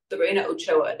or Lorena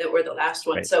Ochoa that were the last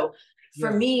one. Right. So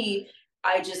for me,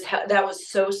 that was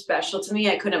so special to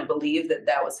me. I couldn't believe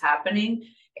that was happening.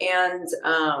 And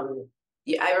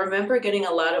I remember getting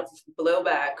a lot of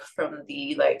blowback from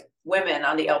the women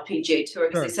on the LPGA tour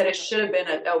because they said it should have been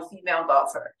a female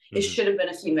golfer. Mm-hmm. It should have been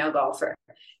a female golfer.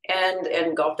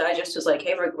 And Golf Digest was like,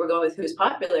 hey, we're going with who's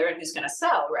popular and who's going to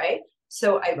sell, right?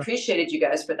 So I appreciated you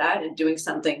guys for that and doing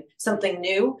something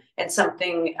new and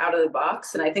something out of the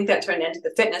box. And I think that turned into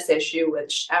the fitness issue,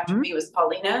 which after me was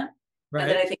Paulina. Right.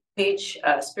 And then I think Paige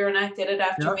Spiranak did it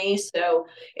after me. So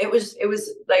it was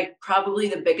probably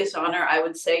the biggest honor, I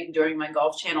would say, during my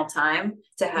Golf Channel time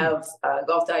to have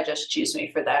Golf Digest choose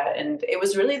me for that. And it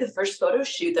was really the first photo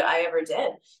shoot that I ever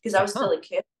did because I was still a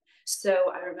kid.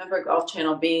 So I remember Golf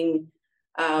Channel being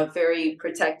very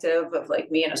protective of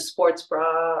me in a sports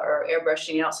bra or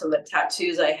airbrushing out some of the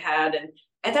tattoos I had.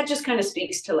 And that just kind of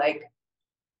speaks to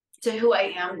who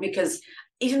I am, because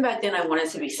even back then I wanted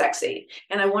to be sexy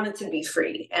and I wanted to be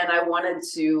free and I wanted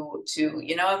to,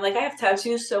 I'm like, I have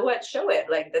tattoos. So what? Show it.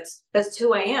 That's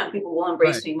who I am. People will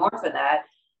embrace me more for that.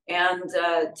 And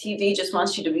TV just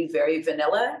wants you to be very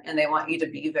vanilla and they want you to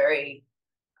be very,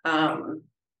 I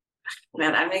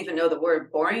don't even know the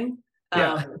word, boring.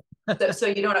 So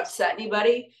you don't upset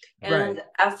anybody. And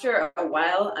after a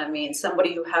while,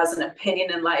 somebody who has an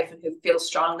opinion in life and who feels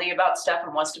strongly about stuff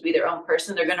and wants to be their own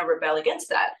person, they're going to rebel against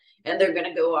that. And they're going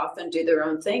to go off and do their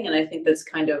own thing. And I think that's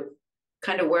kind of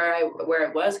where I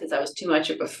was, because I was too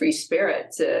much of a free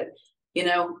spirit to,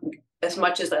 as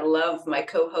much as I love my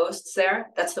co-hosts there,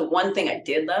 that's the one thing I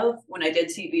did love when I did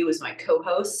TV was my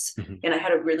co-hosts. Mm-hmm. And I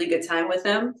had a really good time with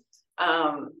them.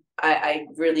 I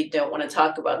really don't want to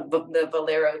talk about the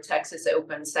Valero Texas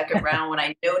Open second round when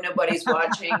I know nobody's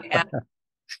watching.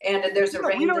 And there's a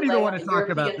rain delay. We don't even want to talk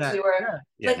about that. In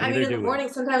the morning,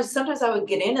 sometimes I would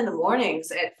get in the mornings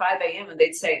at 5 a.m. and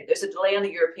they'd say, there's a delay on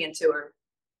the European tour.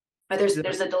 Or there's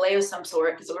a delay of some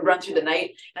sort because it would run through the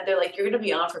night. And they're like, you're going to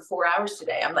be on for 4 hours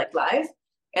today. I'm like, live?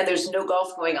 And there's no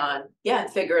golf going on. Yeah,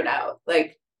 figure it out.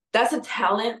 That's a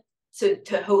talent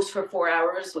to host for 4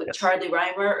 hours with Charlie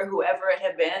Reimer or whoever it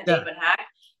had been, David Hack,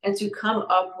 and to come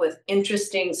up with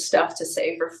interesting stuff to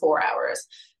say for 4 hours.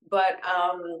 But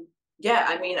I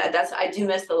do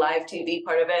miss the live TV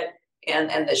part of it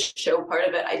and the show part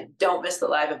of it. I don't miss the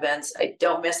live events. I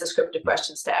don't miss the scripted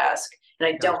questions to ask. And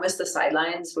I don't miss the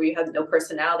sidelines where you have no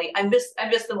personality. I miss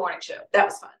the morning show. That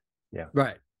was fun. Yeah.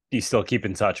 Right. Do you still keep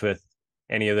in touch with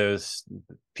any of those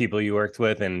people you worked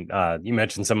with? And you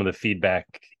mentioned some of the feedback.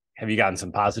 Have you gotten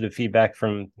some positive feedback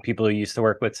from people you used to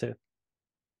work with too?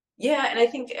 Yeah. And I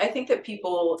think that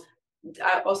people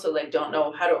also don't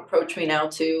know how to approach me now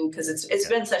too, because it's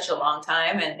been such a long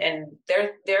time and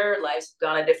their lives have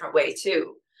gone a different way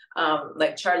too.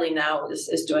 Charlie now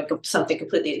is doing something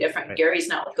completely different. Right. Gary's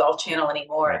not with Golf Channel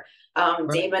anymore. Right.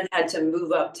 Damon had to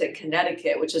move up to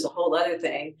Connecticut, which is a whole other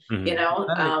thing.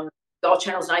 Mm-hmm. Golf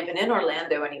Channel's not even in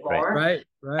Orlando anymore. Right.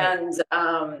 And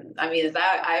I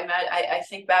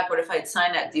think back, what if I had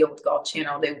signed that deal with Golf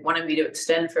Channel? They wanted me to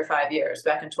extend for 5 years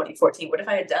back in 2014. What if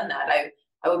I had done that?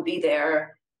 I would be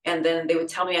there and then they would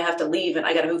tell me I have to leave and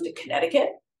I got to move to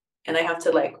Connecticut and I have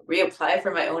to reapply for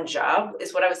my own job,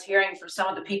 is what I was hearing from some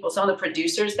of the people, some of the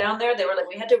producers down there. They were like,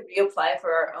 we had to reapply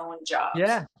for our own jobs.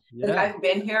 Yeah. I've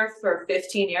been here for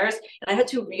 15 years and I had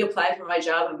to reapply for my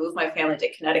job and move my family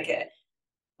to Connecticut.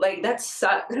 That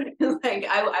sucked.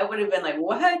 I would have been like,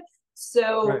 what?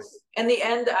 So in the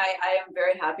end, I am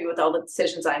very happy with all the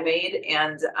decisions I made.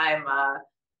 And I'm, I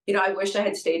wish I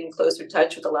had stayed in closer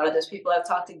touch with a lot of those people. I've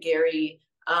talked to Gary.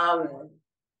 And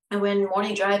when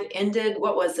Morning Drive ended,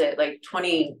 what was it? A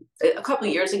couple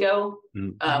of years ago,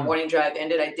 Morning Drive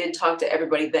ended. I did talk to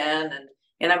everybody then.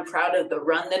 And I'm proud of the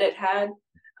run that it had.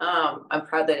 I'm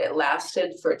proud that it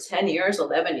lasted for 10 years,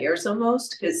 11 years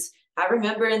almost, because I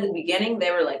remember in the beginning,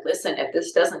 they were like, listen, if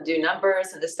this doesn't do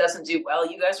numbers and this doesn't do well,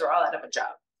 you guys are all out of a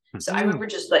job. So I remember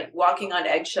just walking on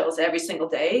eggshells every single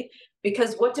day,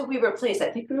 because what did we replace? I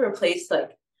think we replaced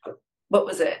what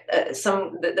was it?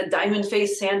 The diamond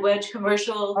face sand wedge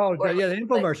commercial. Oh, the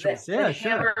infomercials. The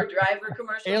hammer driver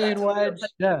commercial. Alien wedge.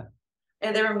 Yeah.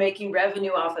 and they were making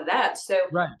revenue off of that. So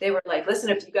they were like, listen,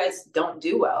 if you guys don't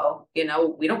do well, you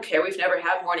know, we don't care. We've never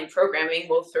had morning programming.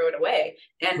 We'll throw it away.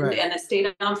 And and it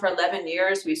stayed on for 11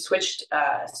 years. We switched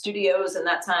studios in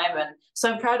that time. And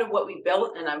so I'm proud of what we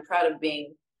built, and I'm proud of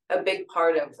being a big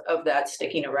part of that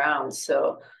sticking around.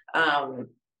 So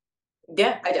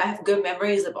yeah, I have good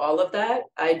memories of all of that.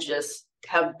 I just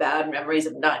have bad memories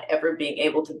of not ever being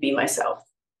able to be myself.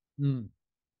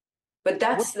 But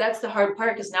that's the hard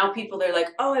part, because now people are like,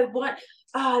 oh,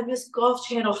 I miss Golf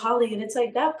Channel Holly. And it's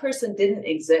like, that person didn't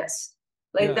exist.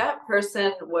 Like that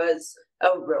person was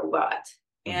a robot.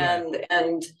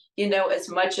 And you know, as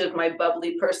much of my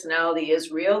bubbly personality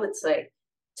is real, it's like,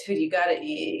 dude, you gotta,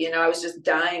 you know, I was just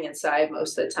dying inside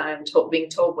most of the time, being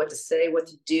told what to say, what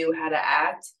to do, how to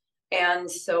act.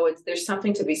 And so there's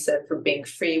something to be said for being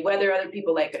free, whether other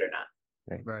people like it or not.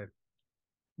 Right.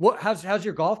 How's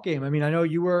your golf game? I mean, I know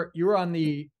you were on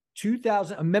the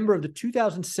a member of the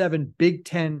 2007 Big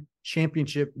Ten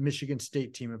Championship Michigan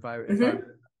State team. I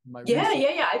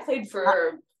played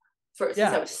for since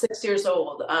I was 6 years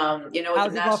old. You know,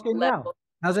 how's the golf game now?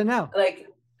 How's it now? Like,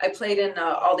 I played in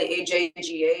all the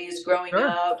AJGAs growing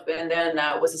up, and then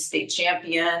was a state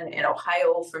champion in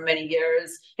Ohio for many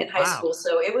years in high school.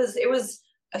 So it was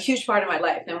a huge part of my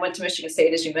life. And went to Michigan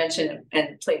State, as you mentioned,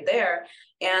 and played there.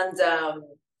 And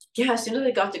as soon as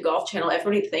I got to Golf Channel,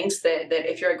 everybody thinks that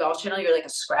if you're a Golf Channel, you're like a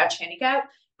scratch handicap,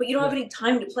 but you don't have any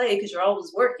time to play because you're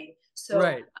always working. So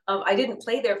I didn't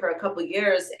play there for a couple of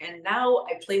years, and now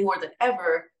I play more than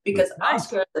ever because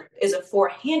Oscar is a 4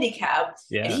 handicap,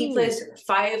 and he plays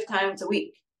 5 times a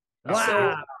week.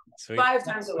 Wow. So 5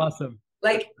 times a week. Awesome.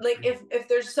 Like if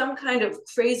there's some kind of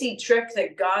crazy trick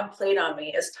that God played on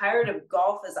me, as tired of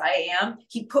golf as I am,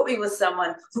 he put me with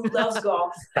someone who loves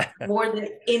golf more than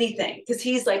anything. Because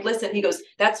he's like, listen, he goes,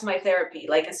 that's my therapy.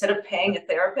 Like, instead of paying a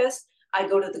therapist, I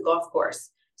go to the golf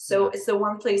course. So it's the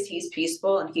one place he's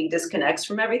peaceful and he disconnects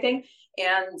from everything.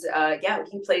 And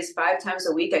he plays 5 times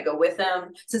a week. I go with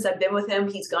him. Since I've been with him,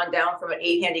 he's gone down from an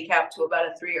 8 handicap to about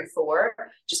a 3 or 4,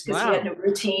 just because he had no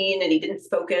routine and he didn't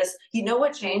focus. You know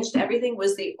what changed everything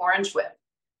was the orange whip.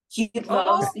 He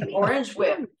loves the orange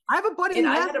whip. I have a buddy, and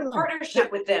I had a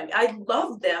partnership with them. I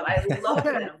love them.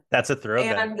 them. That's a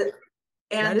throwback.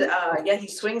 And he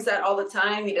swings that all the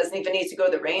time. He doesn't even need to go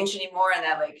to the range anymore. And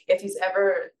that, like, if he's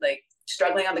ever like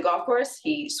struggling on the golf course,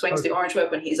 he swings the orange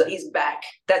whip and he's back.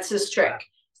 That's his trick.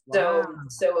 Wow.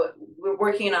 So we're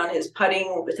working on his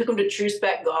putting. We took him to True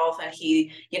Spec Golf, and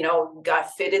he, you know,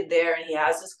 got fitted there, and he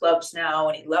has his clubs now,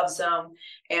 and he loves them.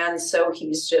 And so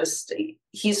he's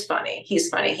funny. He's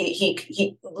funny.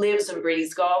 He lives and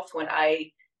breathes golf. When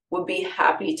I would be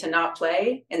happy to not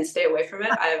play and stay away from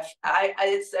it,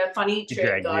 it's a funny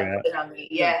trick God put on me.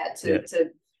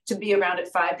 To be around it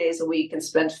 5 days a week and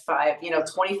spend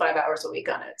 25 hours a week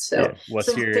on it. So,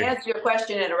 to answer your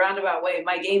question in a roundabout way,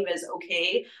 my game is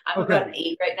okay. I'm about an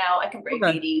 8 right now. I can break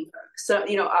 80. So,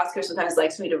 you know, Oscar sometimes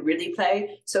likes me to really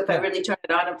play. So if I really turn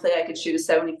it on and play, I could shoot a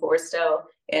 74 still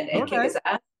and kick his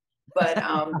ass. But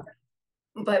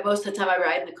but most of the time I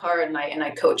ride in the car and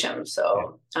I coach him.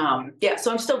 So so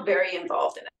I'm still very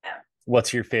involved in it.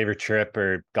 What's your favorite trip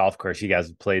or golf course you guys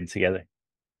have played together?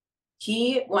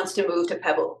 He wants to move to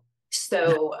Pebble.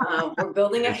 So we're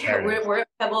building we're at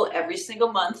Pebble every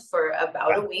single month for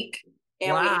about a week.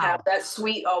 And we have that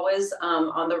suite always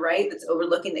on the right that's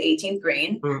overlooking the 18th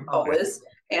green, always.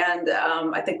 And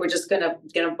I think we're just gonna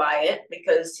buy it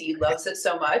because he loves it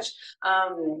so much.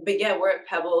 But yeah, we're at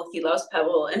Pebble. He loves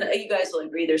Pebble, and you guys will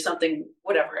agree. There's something,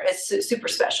 whatever, it's super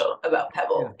special about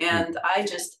Pebble. And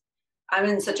I'm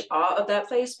in such awe of that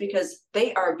place because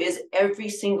they are busy every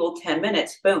single 10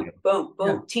 minutes. Boom, boom,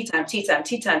 boom. Tee time,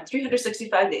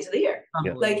 365 days of the year.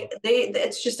 Like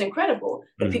it's just incredible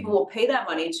that people will pay that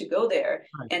money to go there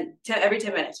and every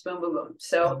 10 minutes, boom, boom, boom.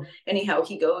 So anyhow,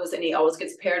 he goes and he always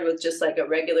gets paired with just like a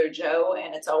regular Joe.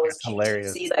 And it's always hilarious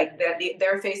to see like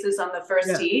their faces on the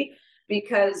first tee,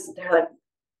 because they're like,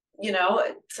 you know,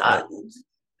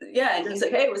 and he's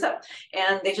like, hey, what's up?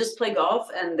 And they just play golf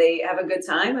and they have a good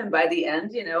time. And by the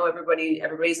end, you know,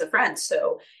 everybody's a friend.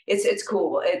 So it's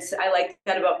cool. I like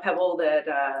that about Pebble, that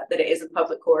it is a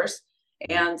public course.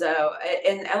 And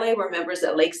in LA, we're members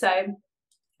at Lakeside,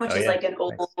 which is like an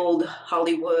old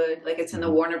Hollywood, like it's in the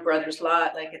Warner Brothers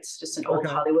lot. Like it's just an old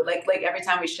Hollywood. Like every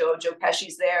time we show up, Joe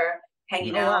Pesci's there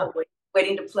hanging out,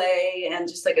 waiting to play, and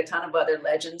just like a ton of other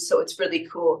legends. So it's really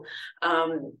cool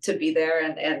to be there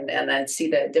and then see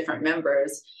the different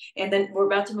members. And then we're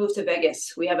about to move to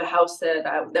Vegas. We have a house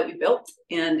that we built,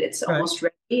 and it's almost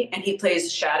ready. And he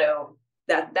plays Shadow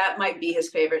that might be his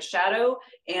favorite. Shadow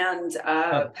and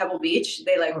Pebble Beach,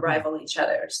 they like rival each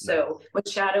other. So when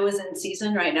Shadow is in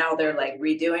season right now, they're like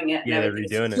redoing it. Yeah, they're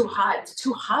redoing it's too hot. It's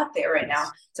too hot there right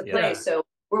now to play. So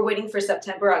we're waiting for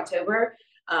September, October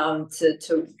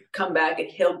to come back, and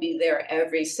he'll be there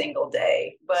every single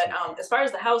day. But as far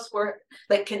as the house, we're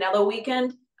like Canelo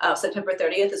weekend, September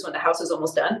 30th is when the house is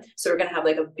almost done. So we're gonna have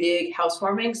like a big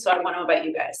housewarming. So I want to invite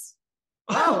you guys.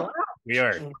 Oh, we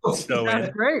are so that's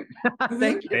in. great.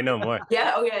 Thank you. They know more.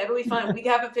 Yeah, oh yeah, it'll be fun. We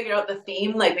haven't figured out the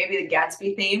theme, like maybe the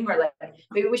Gatsby theme, or like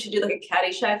maybe we should do like a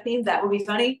Caddyshack theme. That would be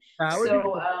funny. We'll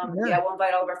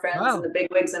invite all of our friends and the big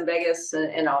wigs in Vegas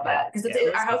and all that, because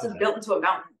our house is built into a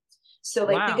mountain. So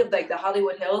like think of like the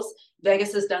Hollywood Hills.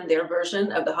 Vegas has done their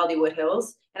version of the Hollywood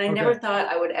Hills, and I never thought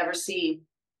I would ever see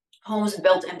homes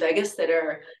built in Vegas that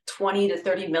are $20 to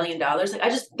 $30 million. Like I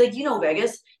just like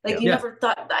Vegas. Like I never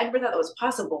thought that was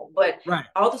possible. But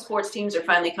all the sports teams are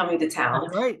finally coming to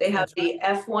town. They have the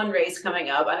F1 race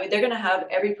coming up. I mean, they're gonna have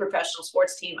every professional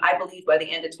sports team, I believe, by the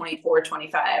end of 24,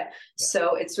 25.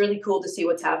 So it's really cool to see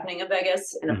what's happening in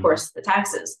Vegas, and of course the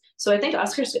taxes. So I think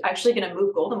Oscar's actually gonna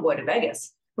move Golden Boy to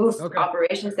Vegas, move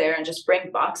operations there, and just bring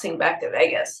boxing back to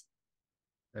Vegas.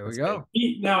 There we go.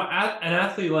 Now, an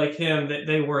athlete like him,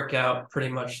 they work out pretty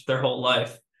much their whole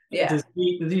life. Yeah. Does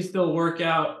he still work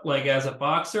out like as a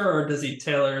boxer, or does he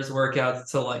tailor his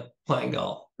workouts to like playing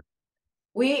golf?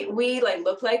 We like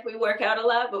look like we work out a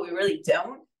lot, but we really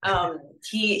don't.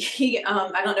 He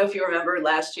I don't know if you remember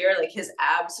last year, like his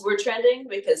abs were trending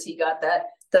because he got the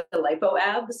lipo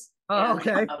abs. Oh,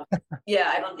 okay.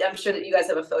 I'm sure that you guys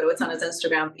have a photo. It's on his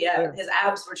Instagram. Yeah, his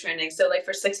abs were trending. So like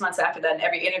for 6 months after that, in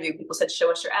every interview, people said, "Show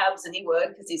us your abs," and he would,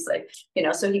 because he's like,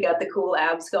 so he got the cool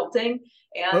ab sculpting.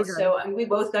 And so we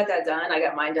both got that done. I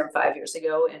got mine done 5 years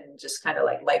ago, and just kind of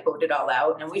like lipoed it all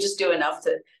out. And we just do enough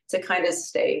to kind of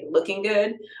stay looking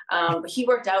good. But he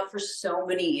worked out for so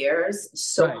many years,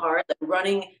 so hard, like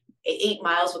running 8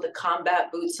 miles with the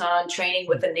combat boots on, training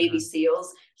with the Navy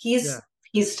SEALs. He's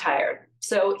tired.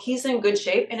 So he's in good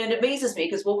shape. And it amazes me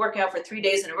because we'll work out for 3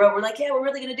 days in a row. We're like, we're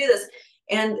really going to do this.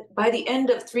 And by the end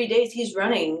of 3 days, he's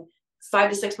running 5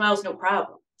 to 6 miles, no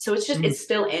problem. So it's just, it's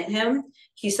still in him.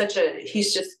 He's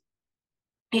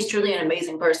truly an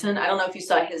amazing person. I don't know if you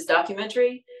saw his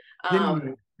documentary.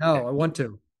 No, I want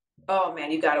to. Oh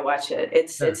man, you got to watch it.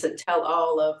 It's a tell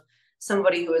all of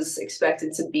somebody who is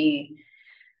expected to be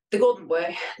the golden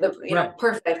boy,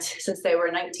 perfect since they were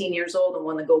 19 years old and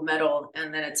won the gold medal.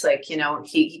 And then it's like,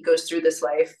 he goes through this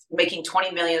life making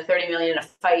 20 million, 30 million in a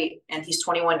fight, and he's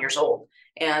 21 years old.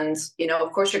 And,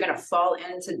 of course you're going to fall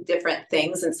into different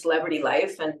things in celebrity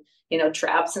life and,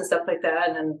 traps and stuff like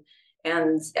that.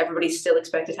 And everybody still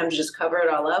expected him to just cover it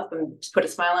all up and just put a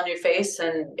smile on your face.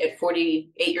 And at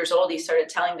 48 years old, he started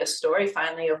telling this story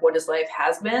finally of what his life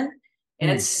has been. And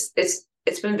it's a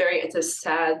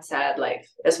sad, sad life.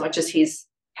 As much as he's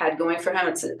had going for him,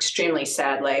 it's an extremely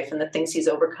sad life and the things he's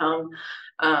overcome.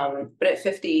 But at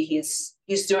 50, he's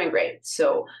doing great.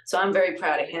 So I'm very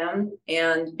proud of him,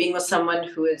 and being with someone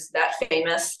who is that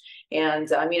famous.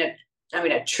 And I mean,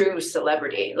 a true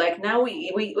celebrity. Like now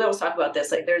we always talk about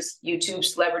this, like there's YouTube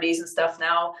celebrities and stuff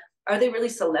now. Are they really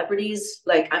celebrities?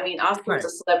 Like, I mean, Oscar was a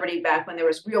celebrity back when there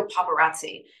was real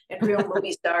paparazzi and real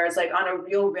movie stars, like on a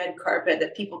real red carpet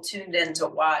that people tuned in to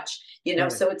watch,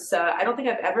 so it's, I don't think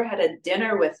I've ever had a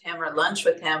dinner with him or lunch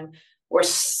with him where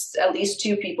at least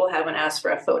 2 people haven't asked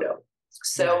for a photo.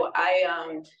 So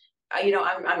I'm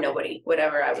nobody,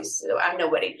 I'm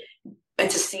nobody. And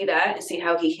to see that and see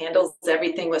how he handles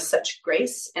everything with such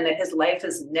grace, and that his life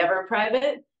is never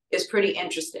private, is pretty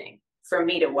interesting for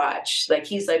me to watch. Like,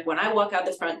 he's like, when I walk out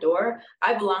the front door,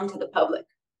 I belong to the public,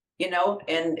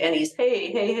 and he's,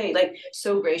 hey, like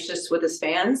so gracious with his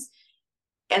fans.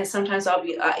 And sometimes I'll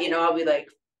be like,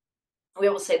 we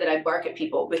always say that I bark at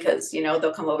people because,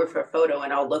 they'll come over for a photo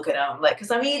and I'll look at them like,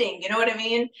 cause I'm eating, you know what I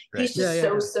mean? Right. He's just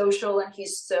so social, and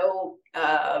he's so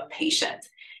patient.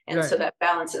 And so that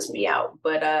balances me out.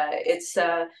 But it's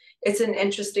an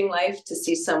interesting life to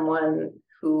see someone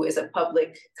who is a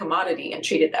public commodity and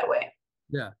treated that way.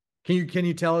 Yeah. Can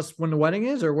you tell us when the wedding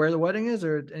is, or where the wedding is,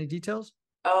 or any details?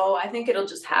 Oh, I think it'll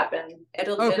just happen.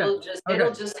 It'll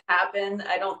just happen.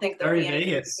 I don't think there'll be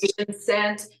any invitation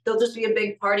sent. There'll just be a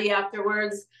big party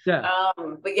afterwards. Yeah.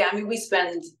 But yeah, I mean, we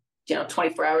spend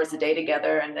 24 hours a day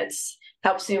together, and it's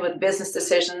helps me with business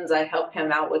decisions. I help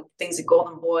him out with things at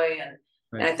Golden Boy,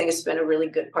 and I think it's been a really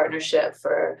good partnership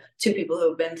for 2 people who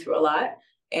have been through a lot.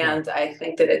 And I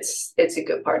think that it's a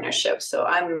good partnership. So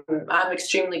I'm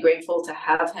extremely grateful to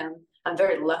have him. I'm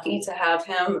very lucky to have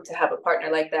him, to have a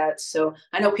partner like that. So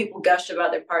I know people gush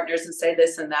about their partners and say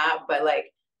this and that, but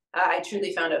like, I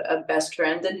truly found a best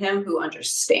friend in him who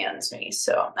understands me.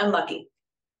 So I'm lucky.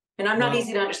 And I'm not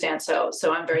easy to understand. So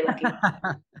I'm very lucky.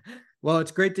 Well,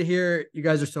 it's great to hear you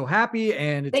guys are so happy.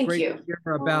 And it's great you. to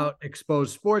hear about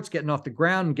Exposed Sports getting off the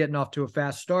ground and getting off to a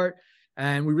fast start.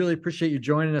 And we really appreciate you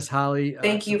joining us, Holly.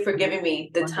 Thank you for giving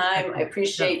me the time. I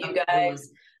appreciate you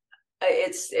guys.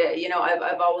 It's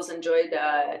I've always enjoyed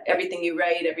everything you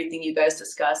write, everything you guys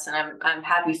discuss, and I'm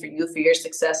happy for you for your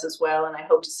success as well. And I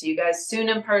hope to see you guys soon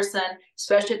in person,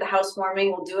 especially at the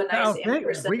housewarming. We'll do a nice in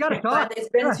person. We got to talk. But it's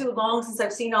been too long since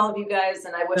I've seen all of you guys,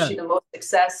 and I wish you the most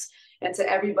success. And to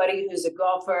everybody who's a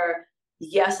golfer,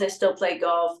 yes, I still play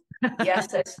golf.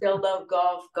 Yes, I still love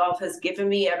golf. Golf has given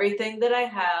me everything that I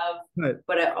have,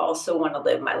 but I also want to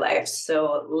live my life.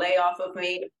 So lay off of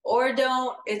me or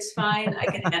don't. It's fine. I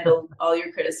can handle all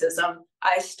your criticism.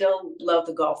 I still love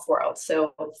the golf world.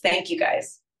 So thank you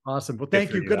guys. Awesome. Well,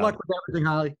 thank you. Good luck with everything,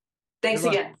 Holly. Thanks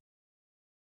again.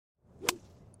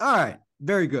 All right.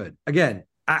 Very good. Again,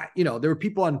 there were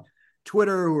people on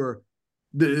Twitter who were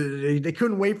they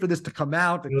couldn't wait for this to come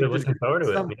out. They're looking forward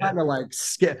to it. Kind of like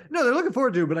no, they're looking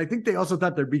forward to it, but I think they also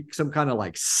thought there'd be some kind of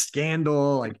like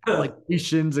scandal, like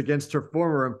allegations against her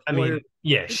former employer. I mean,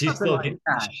 yeah, she's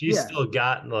still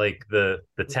got like the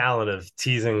talent of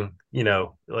teasing,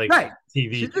 like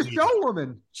TV. She's a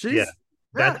showwoman.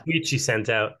 That tweet she sent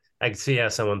out, I could see how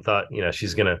someone thought,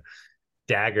 she's gonna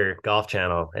dagger Golf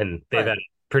Channel, and they've had a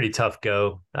pretty tough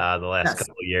go the last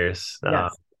couple of years.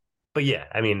 But yeah,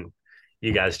 I mean,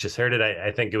 you guys just heard it.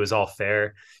 I think it was all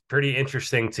fair. Pretty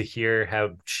interesting to hear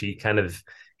how she kind of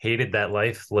hated that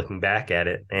life looking back at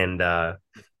it, and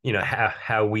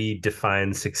how we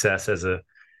define success as a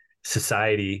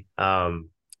society.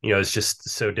 It's just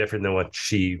so different than what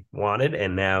she wanted,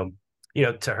 and now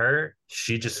to her,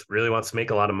 she just really wants to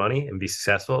make a lot of money and be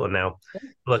successful. And now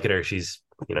look at her; she's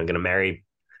going to marry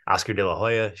Oscar De La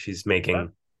Hoya. She's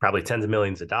making probably tens of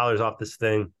millions of dollars off this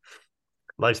thing.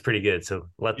 Life's pretty good, so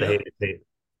let the haters hate.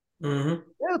 Mm-hmm.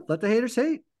 Yeah, let the haters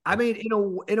hate. I mean,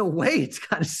 in a way, it's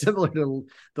kind of similar to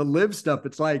the live stuff.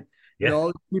 It's like all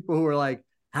the people who are like,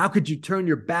 "How could you turn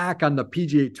your back on the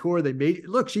PGA Tour?"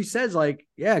 Look. She says like,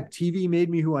 "Yeah, TV made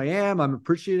me who I am. I'm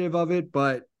appreciative of it,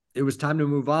 but it was time to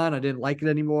move on. I didn't like it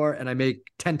anymore, and I make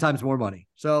 10 times more money."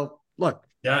 So look,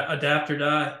 adapt or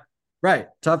die. Right,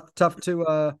 tough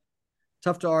to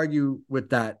argue with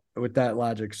that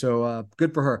logic. So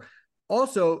good for her.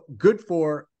 Also, good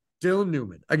for Dylan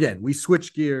Newman. Again, we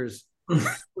switch gears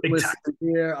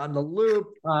here on the loop,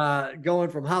 going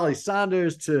from Holly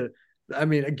Sonders to,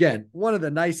 again, one of the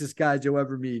nicest guys you'll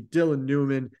ever meet, Dylan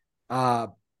Newman,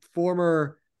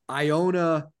 former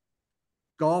Iona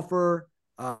golfer.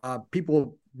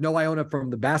 People know Iona from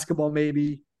the basketball,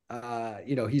 maybe.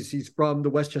 He's from the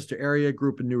Westchester area,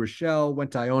 grew up in New Rochelle,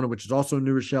 went to Iona, which is also in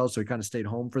New Rochelle, so he kind of stayed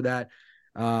home for that.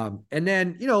 And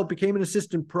then, became an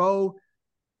assistant pro,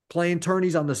 playing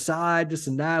tourneys on the side, this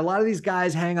and that. A lot of these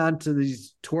guys hang on to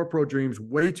these tour pro dreams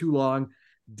way too long.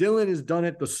 Dylan has done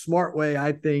it the smart way.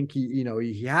 I think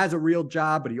he has a real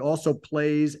job, but he also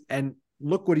plays, and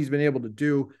look what he's been able to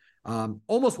do.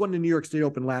 Almost won the New York State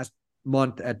Open last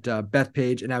month at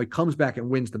Bethpage, and now he comes back and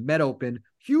wins the Met Open.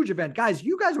 Huge event. Guys,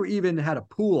 you guys had a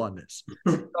pool on this.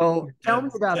 So tell me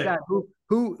about that.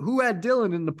 Who had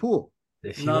Dylan in the pool?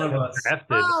 None of us.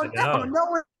 No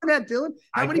one had Dylan.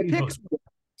 How many picks?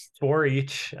 4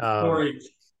 each. 4 each.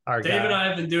 Dave and I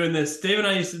have been doing this. Dave and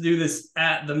I used to do this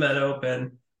at the Met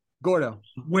Open. Gordo.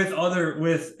 With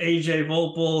AJ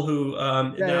Volpel, who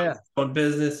now on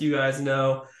business, you guys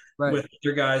know, with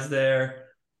your guys there.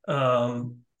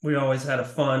 We always had a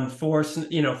fun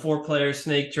 4-player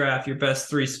snake draft. Your best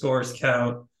 3 scores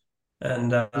count.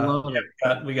 And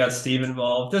we got Steve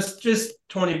involved. Just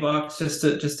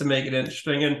 $20 just to make it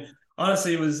interesting. And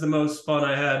honestly, it was the most fun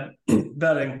I had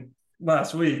betting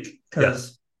last week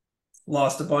because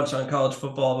lost a bunch on college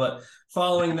football. But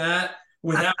following that,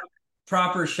 without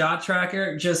proper shot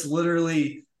tracker, just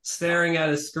literally staring at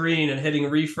a screen and hitting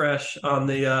refresh on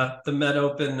the Met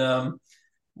Open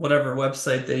whatever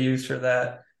website they use for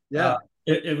that. Yeah,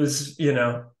 it was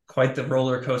quite the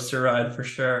roller coaster ride for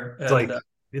sure.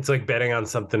 It's like betting on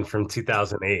something from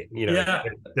 2008.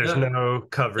 There's no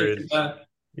coverage.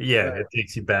 It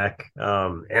takes you back.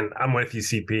 And I'm with you,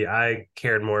 CP. I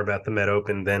cared more about the Met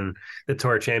Open than the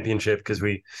Tour Championship because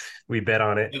we bet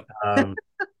on it.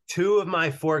 2 of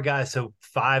my 4 guys, so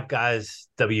 5 guys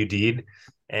WD'd,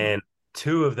 and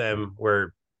 2 of them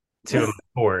were 2 of my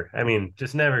 4. I mean,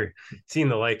 just never seen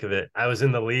the like of it. I was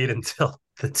in the lead until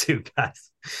the 2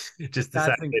 guys just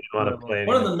decided they didn't want to play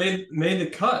anymore. One of them made the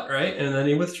cut, right? And then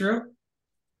he withdrew?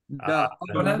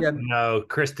 No,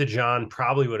 Chris DeJohn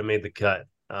probably would have made the cut.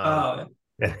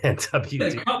 and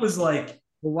WD. The cut was like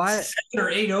Well, why? 7 or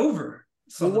 8 over.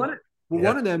 Well,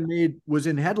 one of them was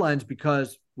in headlines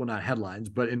because, well, not headlines,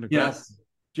 but in the golf. Yes.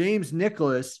 James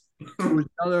Nicholas, who was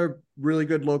another really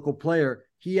good local player,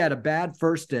 he had a bad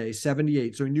first day,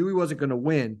 78, so he knew he wasn't going to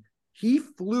win. He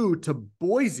flew to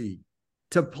Boise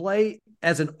to play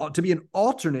to be an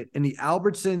alternate in the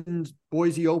Albertsons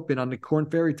Boise Open on the Korn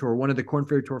Ferry Tour, one of the Korn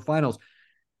Ferry Tour finals.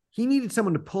 He needed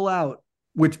someone to pull out,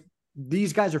 which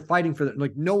these guys are fighting for.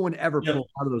 Like no one ever pulled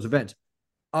out of those events.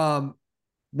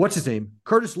 What's his name?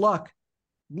 Curtis Luck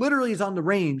literally is on the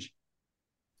range,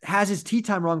 has his tee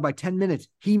time wrong by 10 minutes.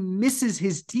 He misses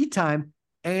his tee time,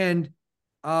 and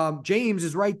James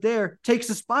is right there, takes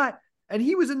the spot, and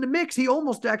he was in the mix. He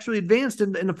almost actually advanced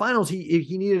in the finals.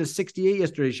 He needed a 68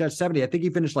 yesterday. He shot 70. I think he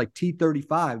finished like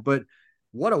T35, but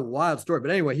what a wild story.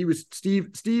 But anyway,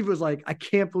 Steve was like, I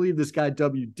can't believe this guy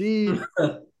WD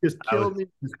just killed me.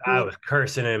 I was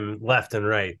cursing him left and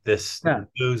right. This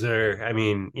loser. I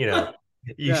mean,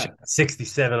 you shot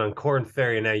 67 on Korn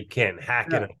Ferry, and now you can't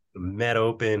hack it on the Met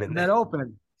Open. And Met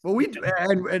Open. Well, we do,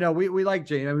 and we like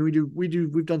Jane. I mean,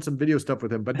 we've done some video stuff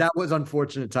with him, but that was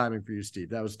unfortunate timing for you, Steve.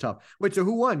 That was tough. Wait, so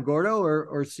who won, Gordo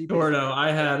or CP? Gordo.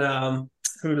 I had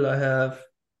who did I have?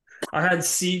 I had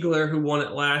Siegler, who won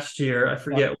it last year. I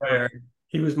forget where.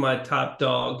 He was my top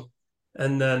dog.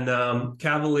 And then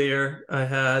Cavalier I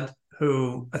had,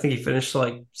 who I think he finished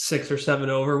like 6 or 7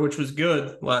 over, which was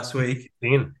good last week.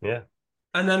 Yeah.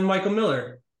 And then Michael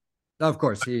Miller. Of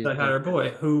course. I had our boy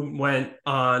who went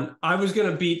on. I was going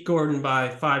to beat Gordon by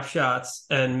 5 shots,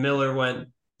 and Miller went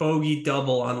bogey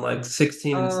double on like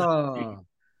 16 and 17.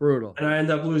 Brutal. And I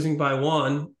ended up losing by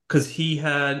 1 because he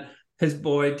had his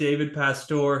boy David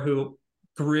Pastor, who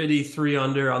gritty 3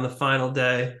 under on the final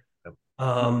day.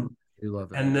 You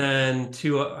love it. And then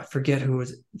I forget who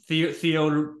was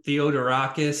Theodorakis.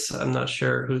 I'm not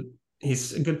sure who.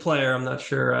 He's a good player. I'm not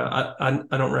sure. I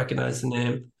don't recognize the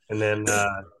name. And then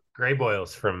Gray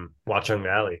Boyles from Watchung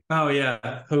Valley. Oh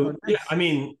yeah. I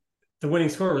mean, the winning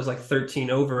score was like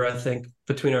 13 over, I think,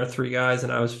 between our 3 guys,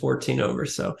 and I was 14 over.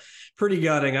 So pretty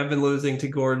gutting. I've been losing to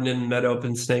Gordon in Met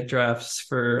Open snake drafts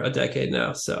for a decade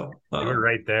now. So you were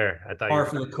right there. I thought par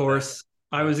for the course.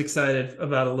 I was excited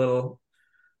about a little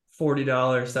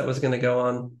 $40 that was going to go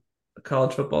on a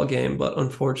college football game, but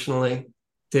unfortunately,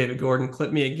 David Gordon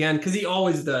clipped me again because he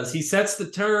always does. He sets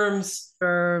the terms,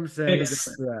 picks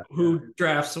who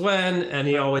drafts when, and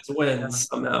he always wins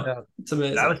somehow. Yeah. It's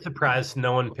amazing. I was surprised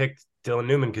no one picked Dylan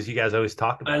Newman because you guys always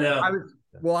talk about I know.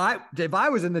 If I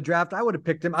was in the draft, I would have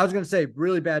picked him. I was going to say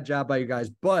really bad job by you guys,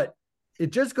 but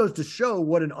it just goes to show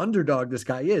what an underdog this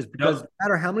guy is because no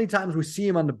matter how many times we see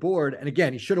him on the board, and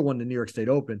again, he should have won the New York State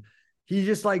Open. He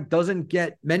just like doesn't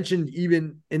get mentioned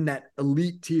even in that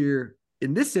elite tier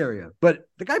in this area. But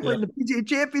the guy played in the PGA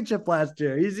Championship last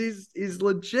year. He's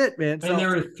legit, man. And there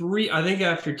were 3. I think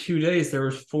after 2 days, there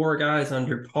was 4 guys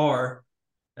under par,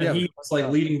 and he was like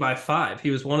leading by 5. He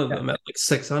was one of them at like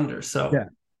 6 under. So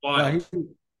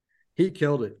he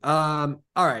killed it. All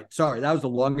right, sorry, that was the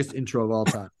longest intro of all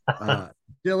time.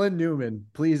 Dylan Newman,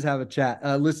 please have a chat.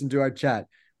 Listen to our chat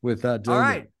with Dylan. All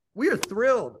right. We are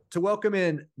thrilled to welcome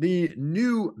in the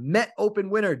new Met Open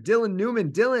winner, Dylan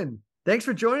Newman. Dylan, thanks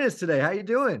for joining us today. How you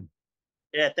doing?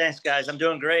 Yeah, thanks, guys. I'm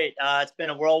doing great. It's been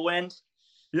a whirlwind.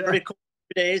 Yeah. Pretty cool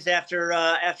 2 days after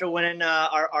winning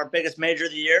our biggest major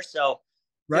of the year. So,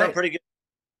 feeling pretty good.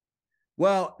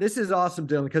 Well, this is awesome,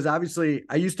 Dylan, because obviously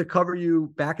I used to cover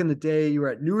you back in the day. You were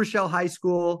at New Rochelle High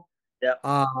School. Yeah.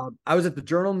 I was at the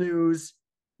Journal News.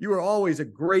 You were always a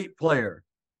great player.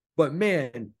 But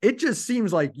man, it just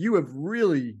seems like you have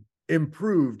really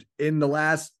improved in the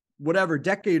last whatever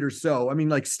decade or so. I mean,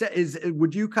 like,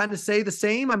 would you kind of say the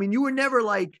same? I mean, you were never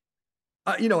like,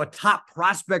 a top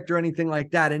prospect or anything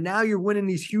like that. And now you're winning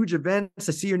these huge events.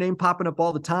 I see your name popping up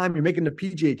all the time. You're making the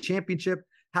PGA Championship.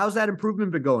 How's that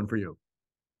improvement been going for you?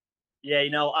 Yeah,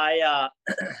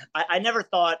 I never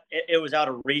thought it was out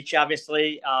of reach,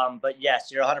 obviously. But yes,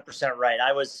 you're 100% right.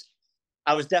 I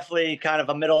was definitely kind of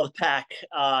a middle of the pack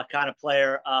kind of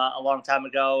player a long time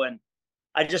ago, and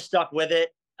I just stuck with it.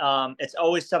 It's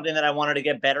always something that I wanted to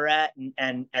get better at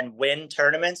and win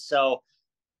tournaments. So,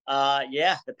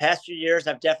 the past few years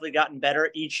I've definitely gotten better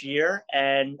each year,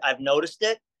 and I've noticed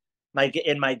it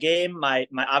in my game, my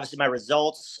obviously my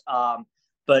results.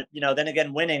 But then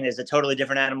again, winning is a totally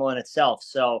different animal in itself.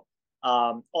 So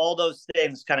all those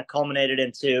things kind of culminated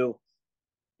into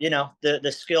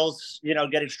the skills,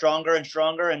 getting stronger and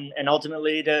stronger and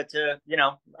ultimately to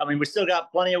we still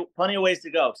got plenty of ways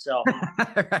to go. So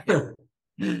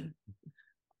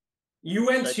You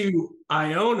went to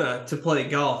Iona to play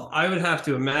golf. I would have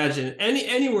to imagine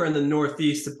anywhere in the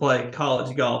Northeast to play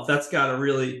college golf, that's got to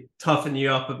really toughen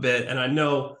you up a bit. And I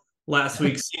know last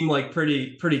week seemed like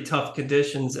pretty tough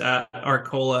conditions at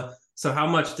Arcola. So how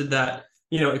much did that,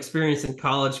 experience in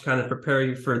college kind of prepare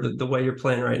you for the way you're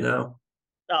playing right now?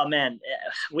 Oh man,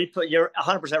 you're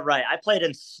 100% right. I played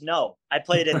in snow. I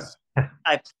played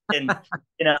in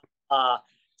uh,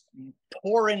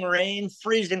 pouring rain,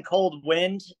 freezing cold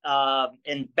wind,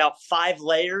 in about 5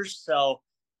 layers. So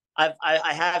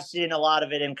I have seen a lot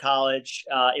of it in college,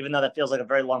 even though that feels like a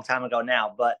very long time ago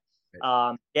now. But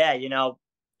yeah,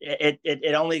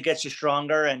 it only gets you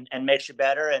stronger and makes you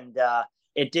better. And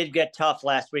it did get tough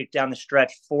last week down the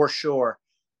stretch for sure,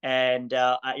 and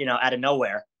out of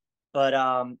nowhere. But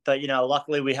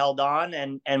luckily we held on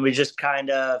and we just kind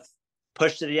of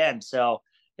pushed to the end. So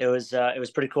it was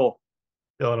pretty cool.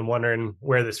 Dylan, I'm wondering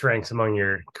where this ranks among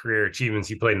your career achievements.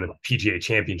 You played in the PGA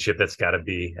Championship. That's got to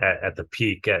be at the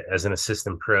peak as an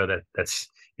assistant pro. That's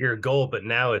your goal, but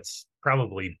now it's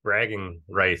probably bragging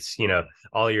rights.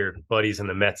 All your buddies in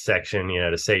the Mets section,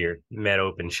 to say you're Met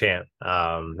Open champ.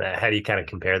 How do you kind of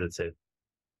compare the two?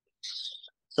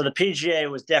 So the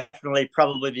PGA was definitely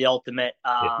probably the ultimate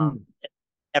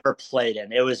ever played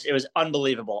in. It was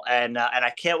unbelievable, and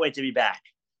I can't wait to be back.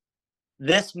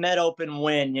 This Met Open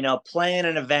win, playing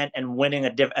an event and winning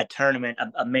a tournament,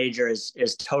 a major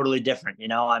is totally different.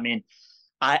 I mean,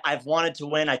 I've wanted to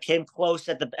win. I came close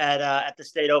at the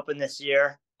State Open this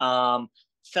year.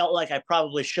 Felt like I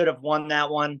probably should have won that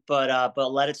one, but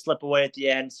let it slip away at the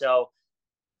end. So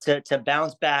to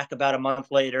bounce back about a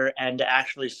month later and to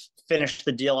actually finish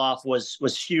the deal off was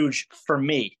huge for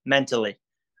me mentally.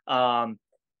 But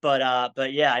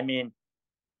yeah, I mean,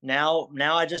 now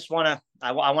I just want to.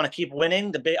 I want to keep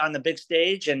winning on the big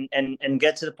stage and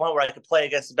get to the point where I could play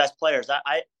against the best players.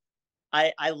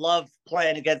 I love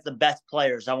playing against the best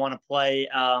players. I want to play,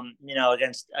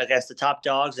 against the top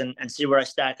dogs and see where I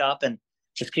stack up and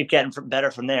just keep getting better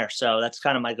from there. So that's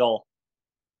kind of my goal.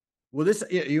 Well,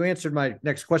 you answered my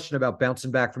next question about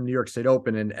bouncing back from New York State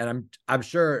Open, and I'm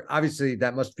sure obviously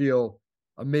that must feel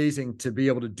amazing to be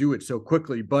able to do it so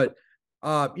quickly. But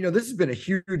this has been a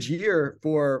huge year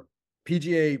for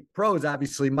PGA pros.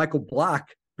 Obviously, Michael Block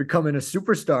becoming a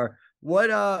superstar.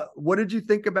 What did you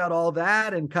think about all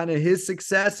that and kind of his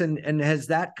success, and has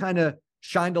that kind of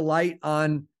shined a light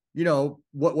on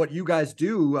what you guys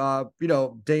do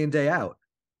day in, day out?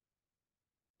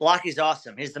 Blocky's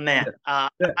awesome. He's the man. I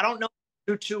don't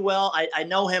know too well. I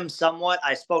know him somewhat.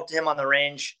 I spoke to him on the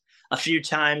range a few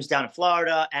times down in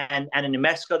Florida and in New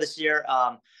Mexico this year,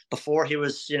 before he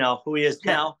was who he is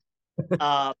now.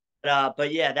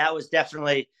 But yeah, that was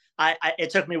definitely, it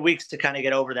took me weeks to kind of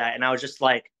get over that. And I was just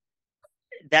like,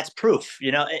 that's proof,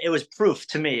 it was proof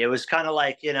to me. It was kind of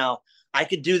like, I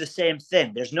could do the same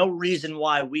thing. There's no reason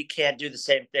why we can't do the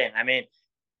same thing. I mean,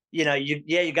 you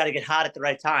got to get hot at the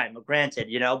right time, granted,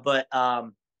 but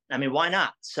I mean, why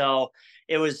not? So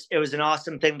it was an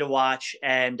awesome thing to watch.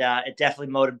 And it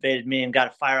definitely motivated me and got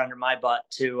a fire under my butt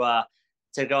to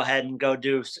go ahead and go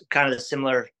do kind of the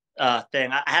similar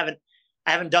thing. I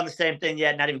haven't done the same thing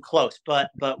yet, not even close,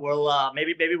 but we'll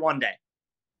maybe one day.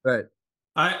 Right.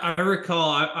 I recall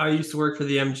I used to work for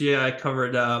the MGA. I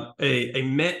covered a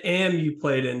Met Am you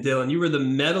played in, Dylan. You were the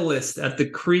medalist at the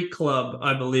Creek Club,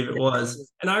 I believe it was.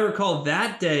 And I recall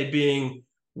that day being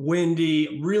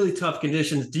windy, really tough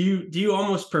conditions. Do you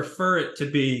almost prefer it to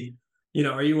be,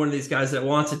 are you one of these guys that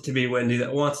wants it to be windy,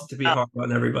 that wants it to be hard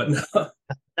on everybody?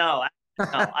 No,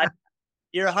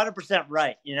 you're 100%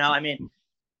 right. I mean,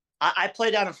 I play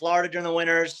down in Florida during the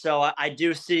winters, so I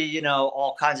do see,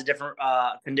 all kinds of different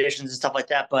conditions and stuff like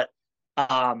that. But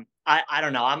I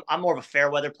don't know. I'm more of a fair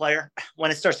weather player.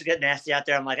 When it starts to get nasty out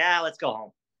there, I'm like, let's go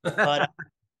home. But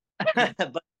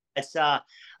but it's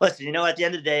listen, at the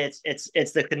end of the day,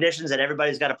 it's the conditions that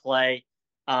everybody's got to play,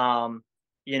 and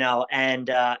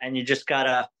you just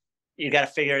gotta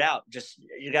figure it out. Just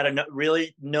you gotta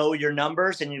really know your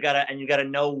numbers, and you gotta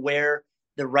know where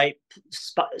the right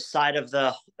side of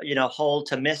the hole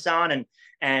to miss on,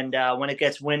 and when it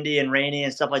gets windy and rainy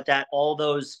and stuff like that, all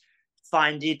those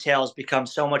fine details become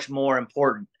so much more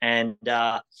important, and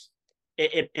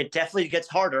it definitely gets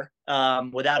harder,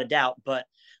 without a doubt. But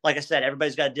like I said,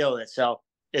 everybody's got to deal with it, so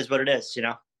it is what it is.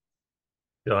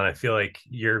 Dylan, I feel like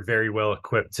you're very well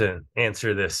equipped to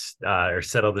answer this or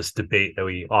settle this debate that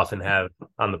we often have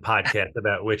on the podcast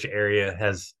about which area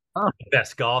has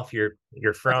best golf. You're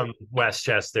from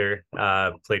Westchester,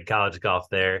 played college golf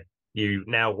there. You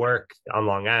now work on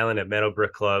Long Island at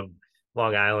Meadowbrook Club.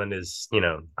 Long Island is,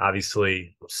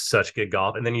 obviously such good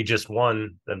golf. And then you just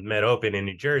won the Met Open in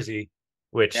New Jersey.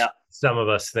 which some of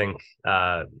us think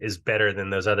is better than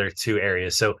those other two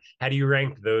areas. So how do you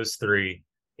rank those three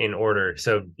in order?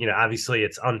 So, obviously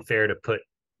it's unfair to put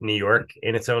New York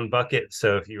in its own bucket.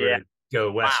 So if you were to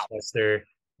go Westchester,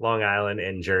 Long Island,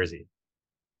 and Jersey.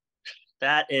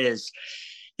 That is,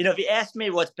 if you asked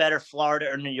me what's better,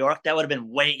 Florida or New York, that would have been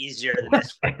way easier than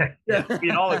this.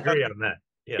 We'd all agree on that.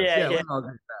 Yeah, we all agree on that,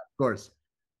 of course.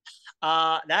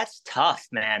 That's tough,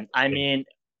 man. I mean,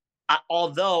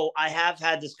 although I have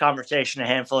had this conversation a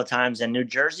handful of times, and New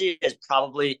Jersey is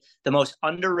probably the most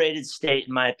underrated state,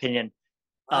 in my opinion.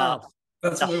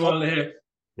 That's what we wanted to hear.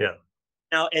 Yeah.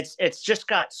 It's just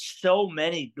got so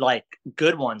many like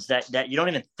good ones that you don't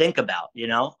even think about,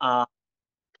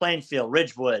 Plainfield,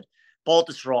 Ridgewood,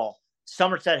 Baltusrol,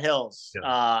 Somerset Hills,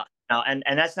 and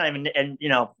that's not even, and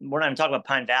we're not even talking about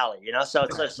Pine Valley, so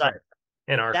it's just like.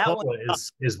 And Arcola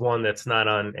is one that's not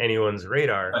on anyone's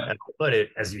radar, but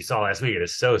as you saw last week, it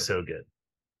is so good.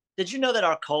 Did you know that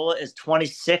Arcola is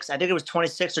 26? I think it was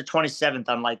 26th or 27th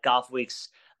on like Golf Week's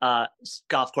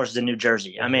golf courses in New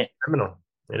Jersey. I mean, criminal.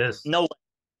 It is. No,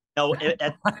 but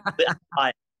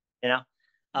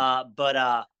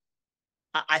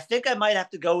I think I might have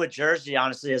to go with Jersey,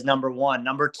 honestly, as number one.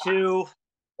 Number two.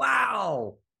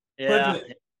 Wow. Yeah.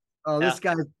 This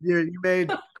guy, you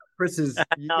made Chris's.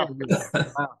 Wow.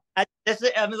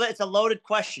 It's a loaded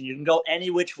question. You can go any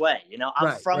which way.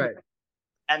 I'm from,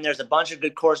 and there's a bunch of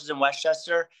good courses in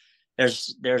Westchester.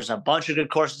 There's a bunch of good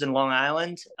courses in Long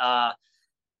Island. I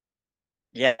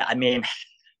mean,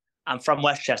 I'm from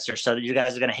Westchester, so you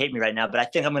guys are going to hate me right now, but I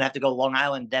think I'm going to have to go Long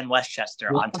Island, then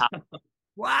Westchester on top.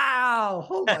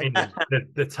 Wow. I mean,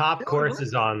 the top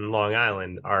courses on Long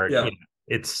Island are,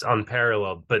 it's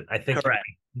unparalleled, but I think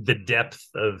the depth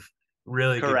of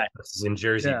really good courses in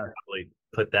Jersey probably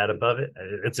put that above it.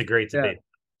 It's a great debate.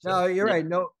 No, you're right.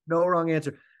 No wrong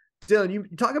answer. Dylan, you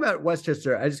talk about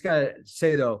Westchester. I just got to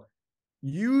say, though,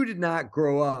 you did not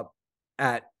grow up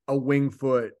at a Winged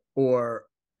Foot or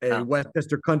a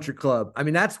Westchester Country Club. I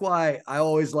mean, that's why I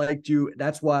always liked you.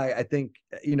 That's why I think,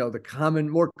 the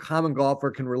more common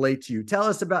golfer can relate to you. Tell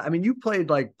us about, I mean, you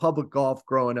played like public golf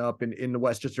growing up in the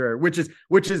Westchester area, which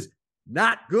is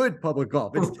not good public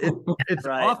golf. It's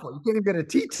awful. You can't even get a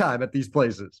tee time at these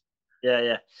places.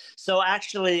 Yeah. So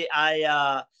actually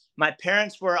my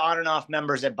parents were on and off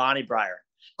members at Bonnie Briar.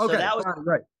 Okay. So that was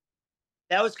right.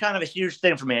 That was kind of a huge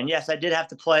thing for me. And yes, I did have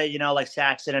to play, like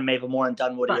Saxon and Maplemore and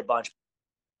Dunwoody a bunch.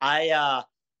 I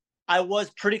was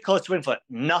pretty close to Winged Foot.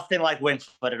 Nothing like Winged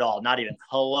Foot at all. Not even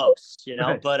close,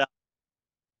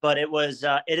 But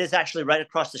it is actually right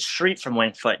across the street from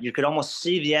Winged Foot. You could almost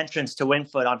see the entrance to Winged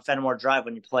Foot on Fenimore Drive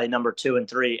when you play number 2 and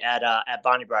 3 at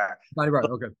Bonnie Briar.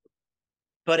 Okay.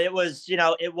 But it was,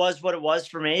 it was what it was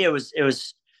for me. It was,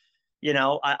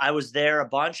 I was there a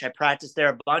bunch. I practiced there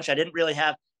a bunch. I didn't really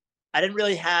have,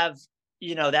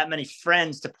 that many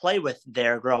friends to play with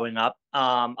there growing up,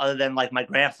 other than like my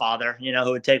grandfather,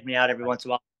 who would take me out every once in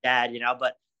a while, dad,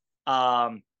 but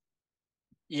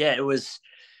it was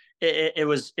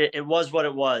what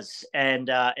it was. And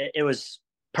it was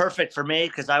perfect for me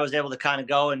because I was able to kind of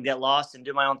go and get lost and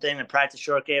do my own thing and practice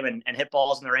short game and hit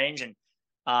balls in the range. And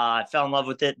I fell in love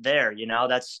with it there.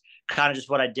 That's kind of just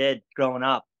what I did growing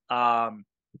up. But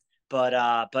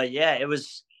yeah,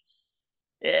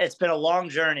 it's been a long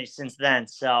journey since then.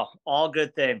 So all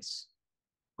good things.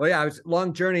 Oh yeah, it was a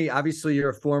long journey. Obviously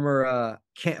you're a former,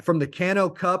 from the Cano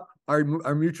Cup, our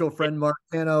mutual friend, Mark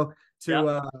Cano,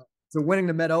 to winning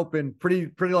the Met Open, pretty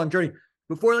long journey.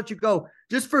 Before I let you go,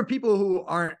 just for people who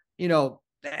aren't,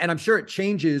 and I'm sure it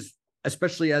changes,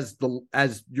 especially as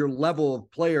your level of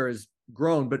player has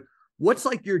grown, but what's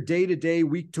like your day-to-day,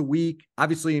 week-to-week?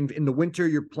 Obviously in the winter,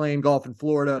 you're playing golf in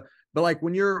Florida, but like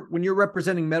when you're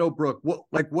representing Meadowbrook,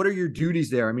 what are your duties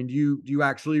there? I mean, do you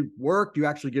actually work? Do you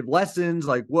actually give lessons?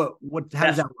 Like how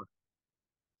does that work?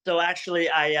 So actually,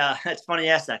 it's funny you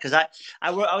asked that because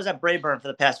I was at Brayburn for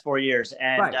the past 4 years,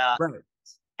 and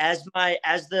as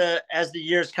the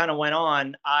years kind of went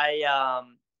on, I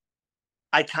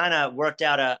kind of worked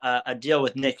out a deal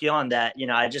with Nick Yon that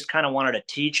I just kind of wanted to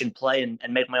teach and play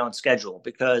and make my own schedule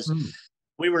because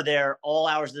we were there all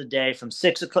hours of the day from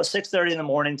 6:30 in the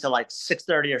morning to like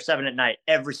 6:30 or 7 at night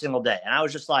every single day, and I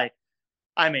was just like,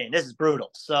 I mean, this is brutal.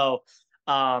 So.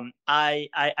 I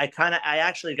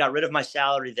actually got rid of my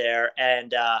salary there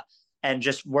and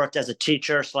just worked as a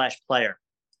teacher / player.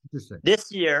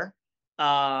 This year,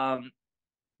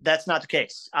 that's not the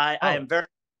case. I am very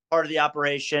part of the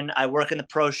operation. I work in the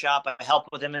pro shop. I help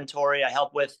with inventory. I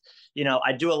help with,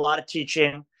 I do a lot of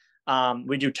teaching.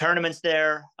 We do tournaments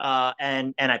there,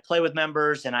 and I play with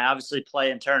members, and I obviously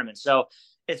play in tournaments. So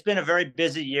it's been a very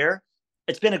busy year.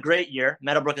 it's been a great year.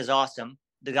 Meadowbrook is awesome.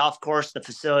 The golf course, the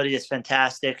facility is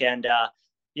fantastic. And,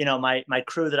 my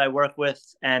crew that I work with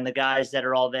and the guys that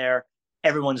are all there,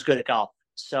 everyone's good at golf.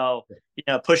 So,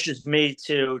 it pushes me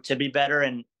to be better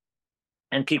and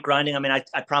keep grinding. I mean,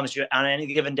 I promise you, on any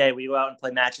given day, we go out and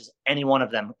play matches. Any one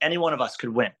of us could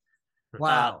win.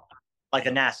 Wow. Like a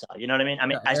NASA, you know what I mean? I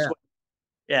mean, I swear.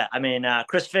 Yeah. I mean,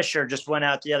 Chris Fisher just went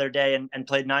out the other day and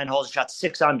played 9 holes, shot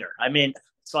 6 under. I mean,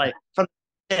 it's like from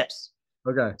the tips.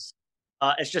 Okay.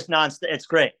 It's just it's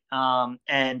great. But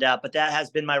that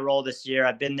has been my role this year.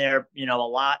 I've been there, a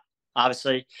lot,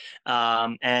 obviously.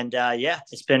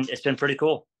 It's been pretty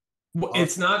cool.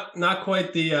 It's not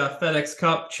quite the FedEx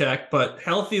Cup check, but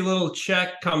healthy little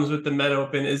check comes with the Met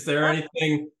Open. Is there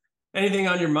anything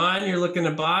on your mind you're looking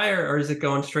to buy, or is it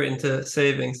going straight into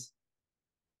savings?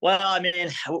 Well, I mean,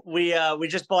 we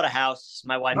just bought a house,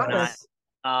 my wife and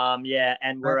I.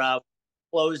 And we're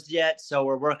closed yet, so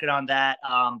we're working on that.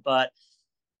 But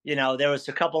there was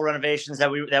a couple renovations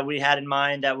that we had in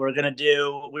mind that we're gonna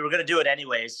do. We were gonna do it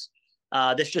anyways.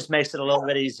 This just makes it a little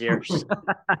bit easier.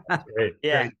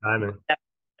 Great timing.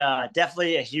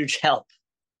 Definitely a huge help.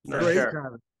 Great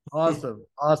timing. Awesome.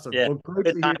 Yeah. Well,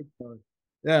 great to hear.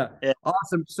 Yeah.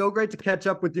 Awesome. So great to catch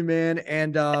up with you, man.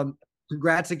 And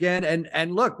congrats again.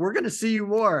 And look, we're gonna see you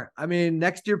more. I mean,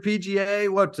 next year PGA,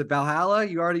 what's it, Valhalla?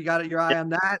 You already got your eye on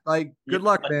that. Like, good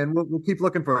luck, man. We'll keep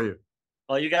looking for you.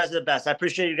 Well, you guys are the best. I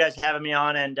appreciate you guys having me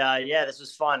on. And this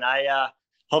was fun. I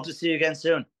hope to see you again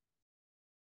soon.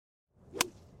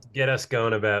 Get us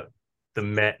going about the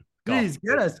Met. Please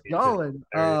get us going.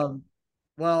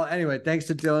 Well, anyway, thanks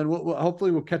to Dylan.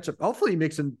 Hopefully we'll catch up. Hopefully he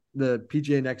makes the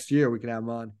PGA next year. We can have him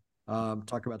on.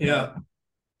 Talk about that.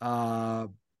 All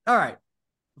right.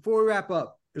 Before we wrap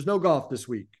up, there's no golf this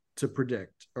week to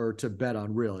predict or to bet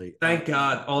on, really. Thank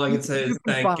God. All I can say is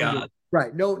thank God.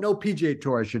 Right. No PGA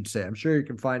Tour, I should say. I'm sure you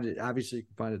can find it. Obviously, you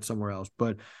can find it somewhere else,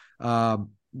 but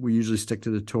we usually stick to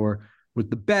the tour with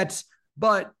the bets.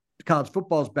 But college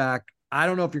football's back. I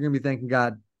don't know if you're going to be thanking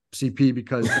God, CP,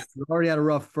 because you already had a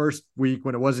rough first week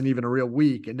when it wasn't even a real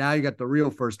week, and now you got the real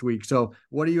first week. So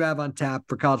what do you have on tap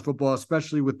for college football,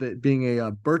 especially with it being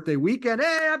a birthday weekend?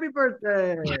 Hey, happy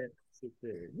birthday!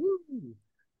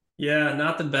 Yeah,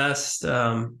 not the best.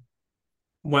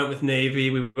 Went with Navy.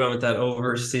 We went with that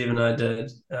over. Steve and I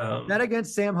did. That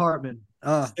against Sam Hartman.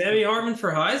 Sammy Hartman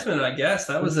for Heisman, I guess.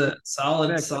 That was a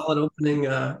solid opening.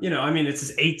 It's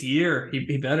his 8th year.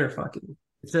 He better fucking.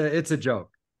 It's a joke.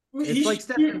 It's like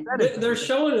Stephen Bennett. They're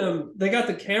showing him. They got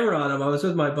the camera on him. I was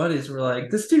with my buddies. We're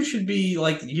like, this dude should be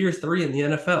like year 3 in the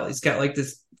NFL. He's got like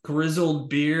this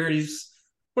grizzled beard. He's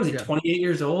 28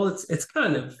 years old. It's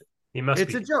kind of. He must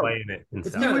be a joke. playing it. It's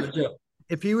kind of a joke.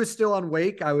 If he was still on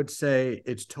Wake, I would say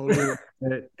it's totally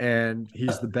it, and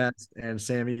he's the best. And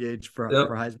Sammy H for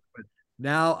Heisman. But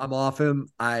now I'm off him.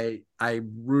 I'm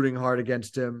rooting hard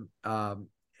against him.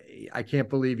 I can't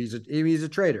believe he's a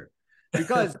traitor,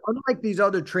 because unlike these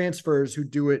other transfers who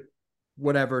do it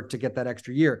whatever to get that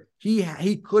extra year,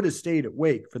 he could have stayed at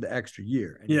Wake for the extra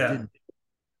year. And he didn't.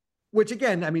 Which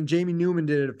again, I mean, Jamie Newman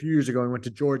did it a few years ago and went to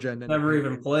Georgia and then never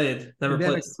even played. Never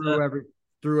played.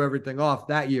 Threw everything off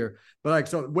that year. But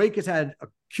so Wake has had a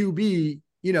QB,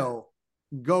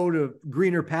 go to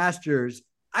greener pastures.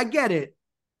 I get it,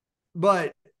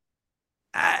 but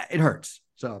it hurts.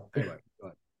 So anyway, go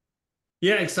ahead.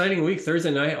 Yeah, exciting week.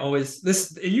 Thursday night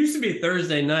it used to be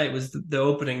Thursday night was the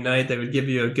opening night. They would give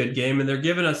you a good game, and they're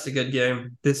giving us a good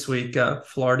game this week.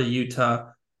 Florida, Utah.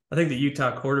 I think the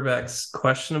Utah quarterback's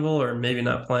questionable or maybe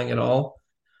not playing at all.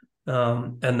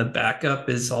 And the backup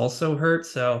is also hurt.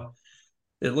 So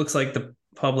it looks like the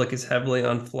public is heavily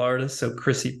on Florida. So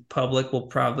Chrissy Public will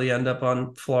probably end up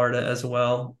on Florida as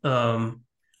well.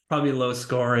 Probably low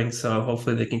scoring. So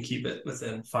hopefully they can keep it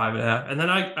within 5.5. And then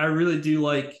I really do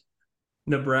like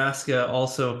Nebraska,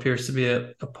 also appears to be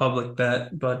a public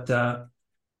bet, but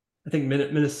I think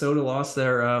Minnesota lost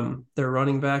their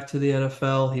running back to the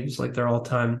NFL. He was like their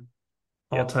all-time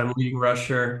leading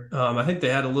rusher. I think they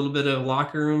had a little bit of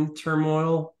locker room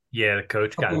turmoil. Yeah, the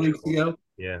coach got in trouble.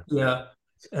 Yeah.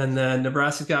 And then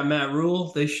Nebraska's got Matt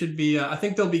Rule. They should be. I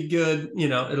think they'll be good.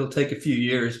 It'll take a few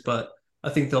years, but I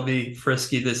think they'll be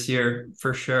frisky this year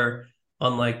for sure.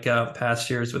 Unlike past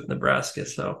years with Nebraska.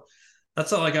 So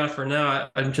that's all I got for now.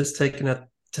 I'm just taking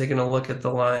a look at the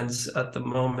lines at the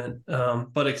moment,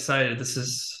 but excited. This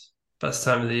is best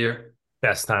time of the year.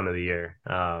 Best time of the year.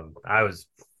 I was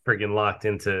friggin' locked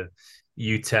into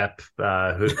UTEP,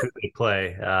 who they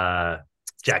play,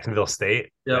 Jacksonville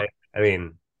State. Yep. Right? I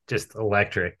mean, just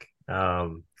electric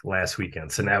last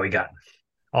weekend. So now we got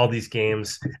all these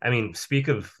games. I mean, speak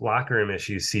of locker room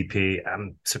issues, CP,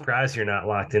 I'm surprised you're not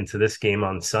locked into this game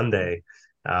on Sunday.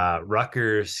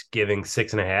 Rutgers giving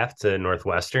 6.5 to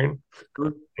Northwestern. I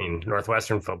mean,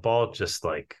 Northwestern football, just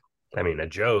like, I mean, a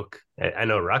joke. I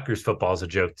know Rutgers football is a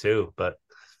joke too, but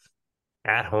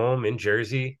at home in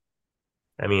Jersey,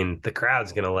 I mean, the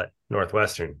crowd's going to let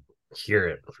Northwestern hear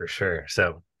it for sure.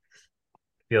 So I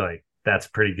feel like that's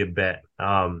a pretty good bet.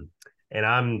 And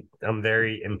I'm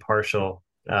very impartial.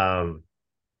 When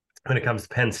it comes to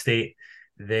Penn State,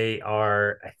 they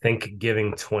are, I think,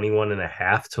 giving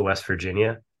 21.5 to West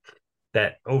Virginia.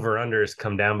 That over-under has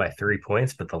come down by 3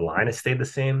 points, but the line has stayed the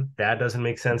same. That doesn't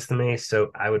make sense to me.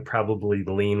 So I would probably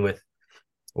lean with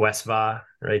West Va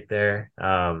right there.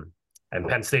 And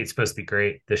Penn State's supposed to be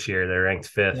great this year. They're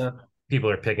ranked 5th. Yeah. People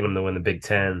are picking them to win the Big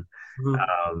Ten.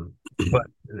 But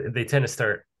they tend to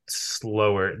start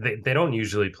slower. They don't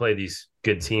usually play these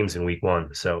good teams in week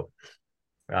 1. So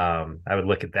I would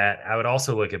look at that. I would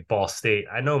also look at Ball State.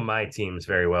 I know my teams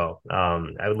very well.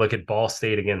 I would look at Ball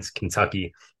State against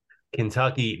Kentucky.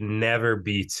 Kentucky never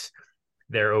beats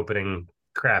their opening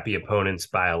crappy opponents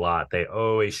by a lot. They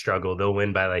always struggle. They'll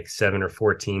win by like 7 or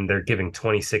 14. They're giving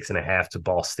 26.5 to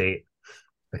Ball State.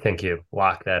 I think you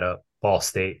lock that up. Ball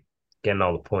State getting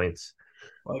all the points.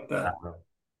 Like that.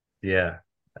 Yeah.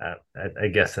 I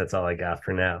guess that's all I got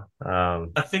for now.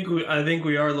 I think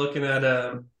we are looking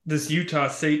at this Utah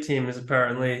State team is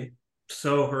apparently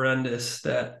so horrendous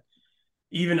that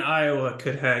even Iowa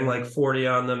could hang like 40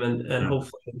 on them, and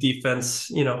hopefully the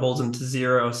defense holds them to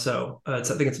 0. So I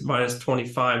think it's minus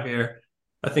 25 here.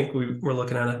 I think we're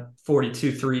looking at a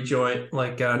 42-3 joint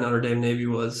like Notre Dame Navy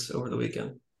was over the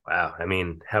weekend. Wow, I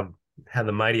mean, how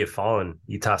the mighty have fallen.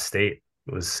 Utah State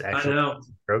was actually a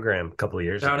program a couple of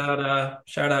years ago.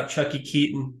 Shout out Chucky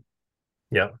Keaton.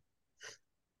 Yep.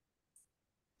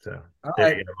 So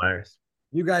there you go, Myers.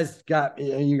 You guys got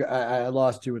you. I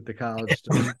lost you with the college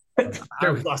stuff. We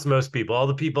lost most people. All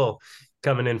the people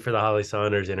coming in for the Holly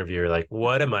Sonders interview are like,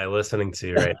 "What am I listening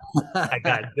to?" Right? I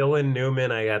got Dylan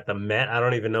Newman. I got the Met. I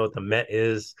don't even know what the Met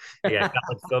is. I got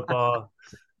college football.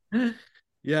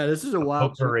 Yeah, this is a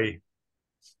wild show.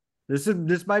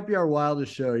 This might be our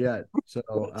wildest show yet. So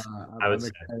I'm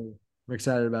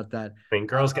excited about that. I mean,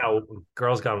 Girls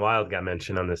Gone Wild got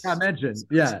mentioned on this. Got mentioned.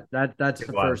 Yeah, that's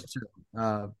the first two.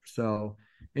 So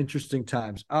interesting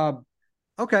times.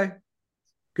 Okay,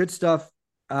 good stuff.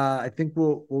 I think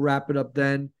we'll wrap it up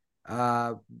then.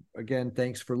 Again,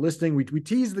 thanks for listening. We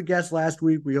teased the guest last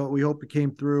week. We hope it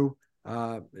came through.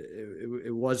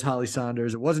 It was Holly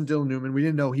Sonders. It wasn't Dylan Newman. We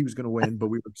didn't know he was going to win, but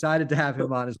we were excited to have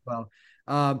him on as well.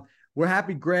 We're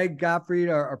happy Greg Gottfried,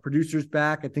 our producer's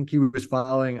back. I think he was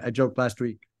following. I joked last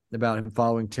week about him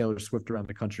following Taylor Swift around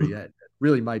the country. It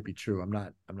really might be true. I'm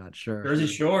not sure. Jersey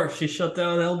Shore. She shut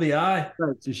down LBI.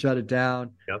 She shut it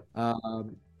down. Yep.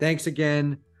 Thanks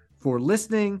again for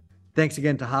listening. Thanks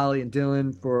again to Holly and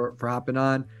Dylan for hopping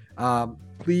on.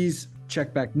 Please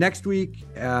check back next week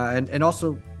and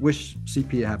also wish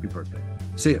CP a happy birthday.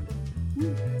 See you.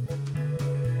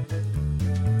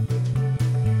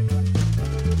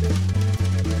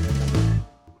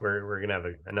 We're gonna have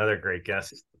another great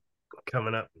guest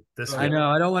coming up this week. I know.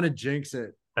 I don't want to jinx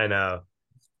it. I know.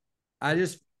 I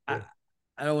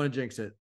don't want to jinx it.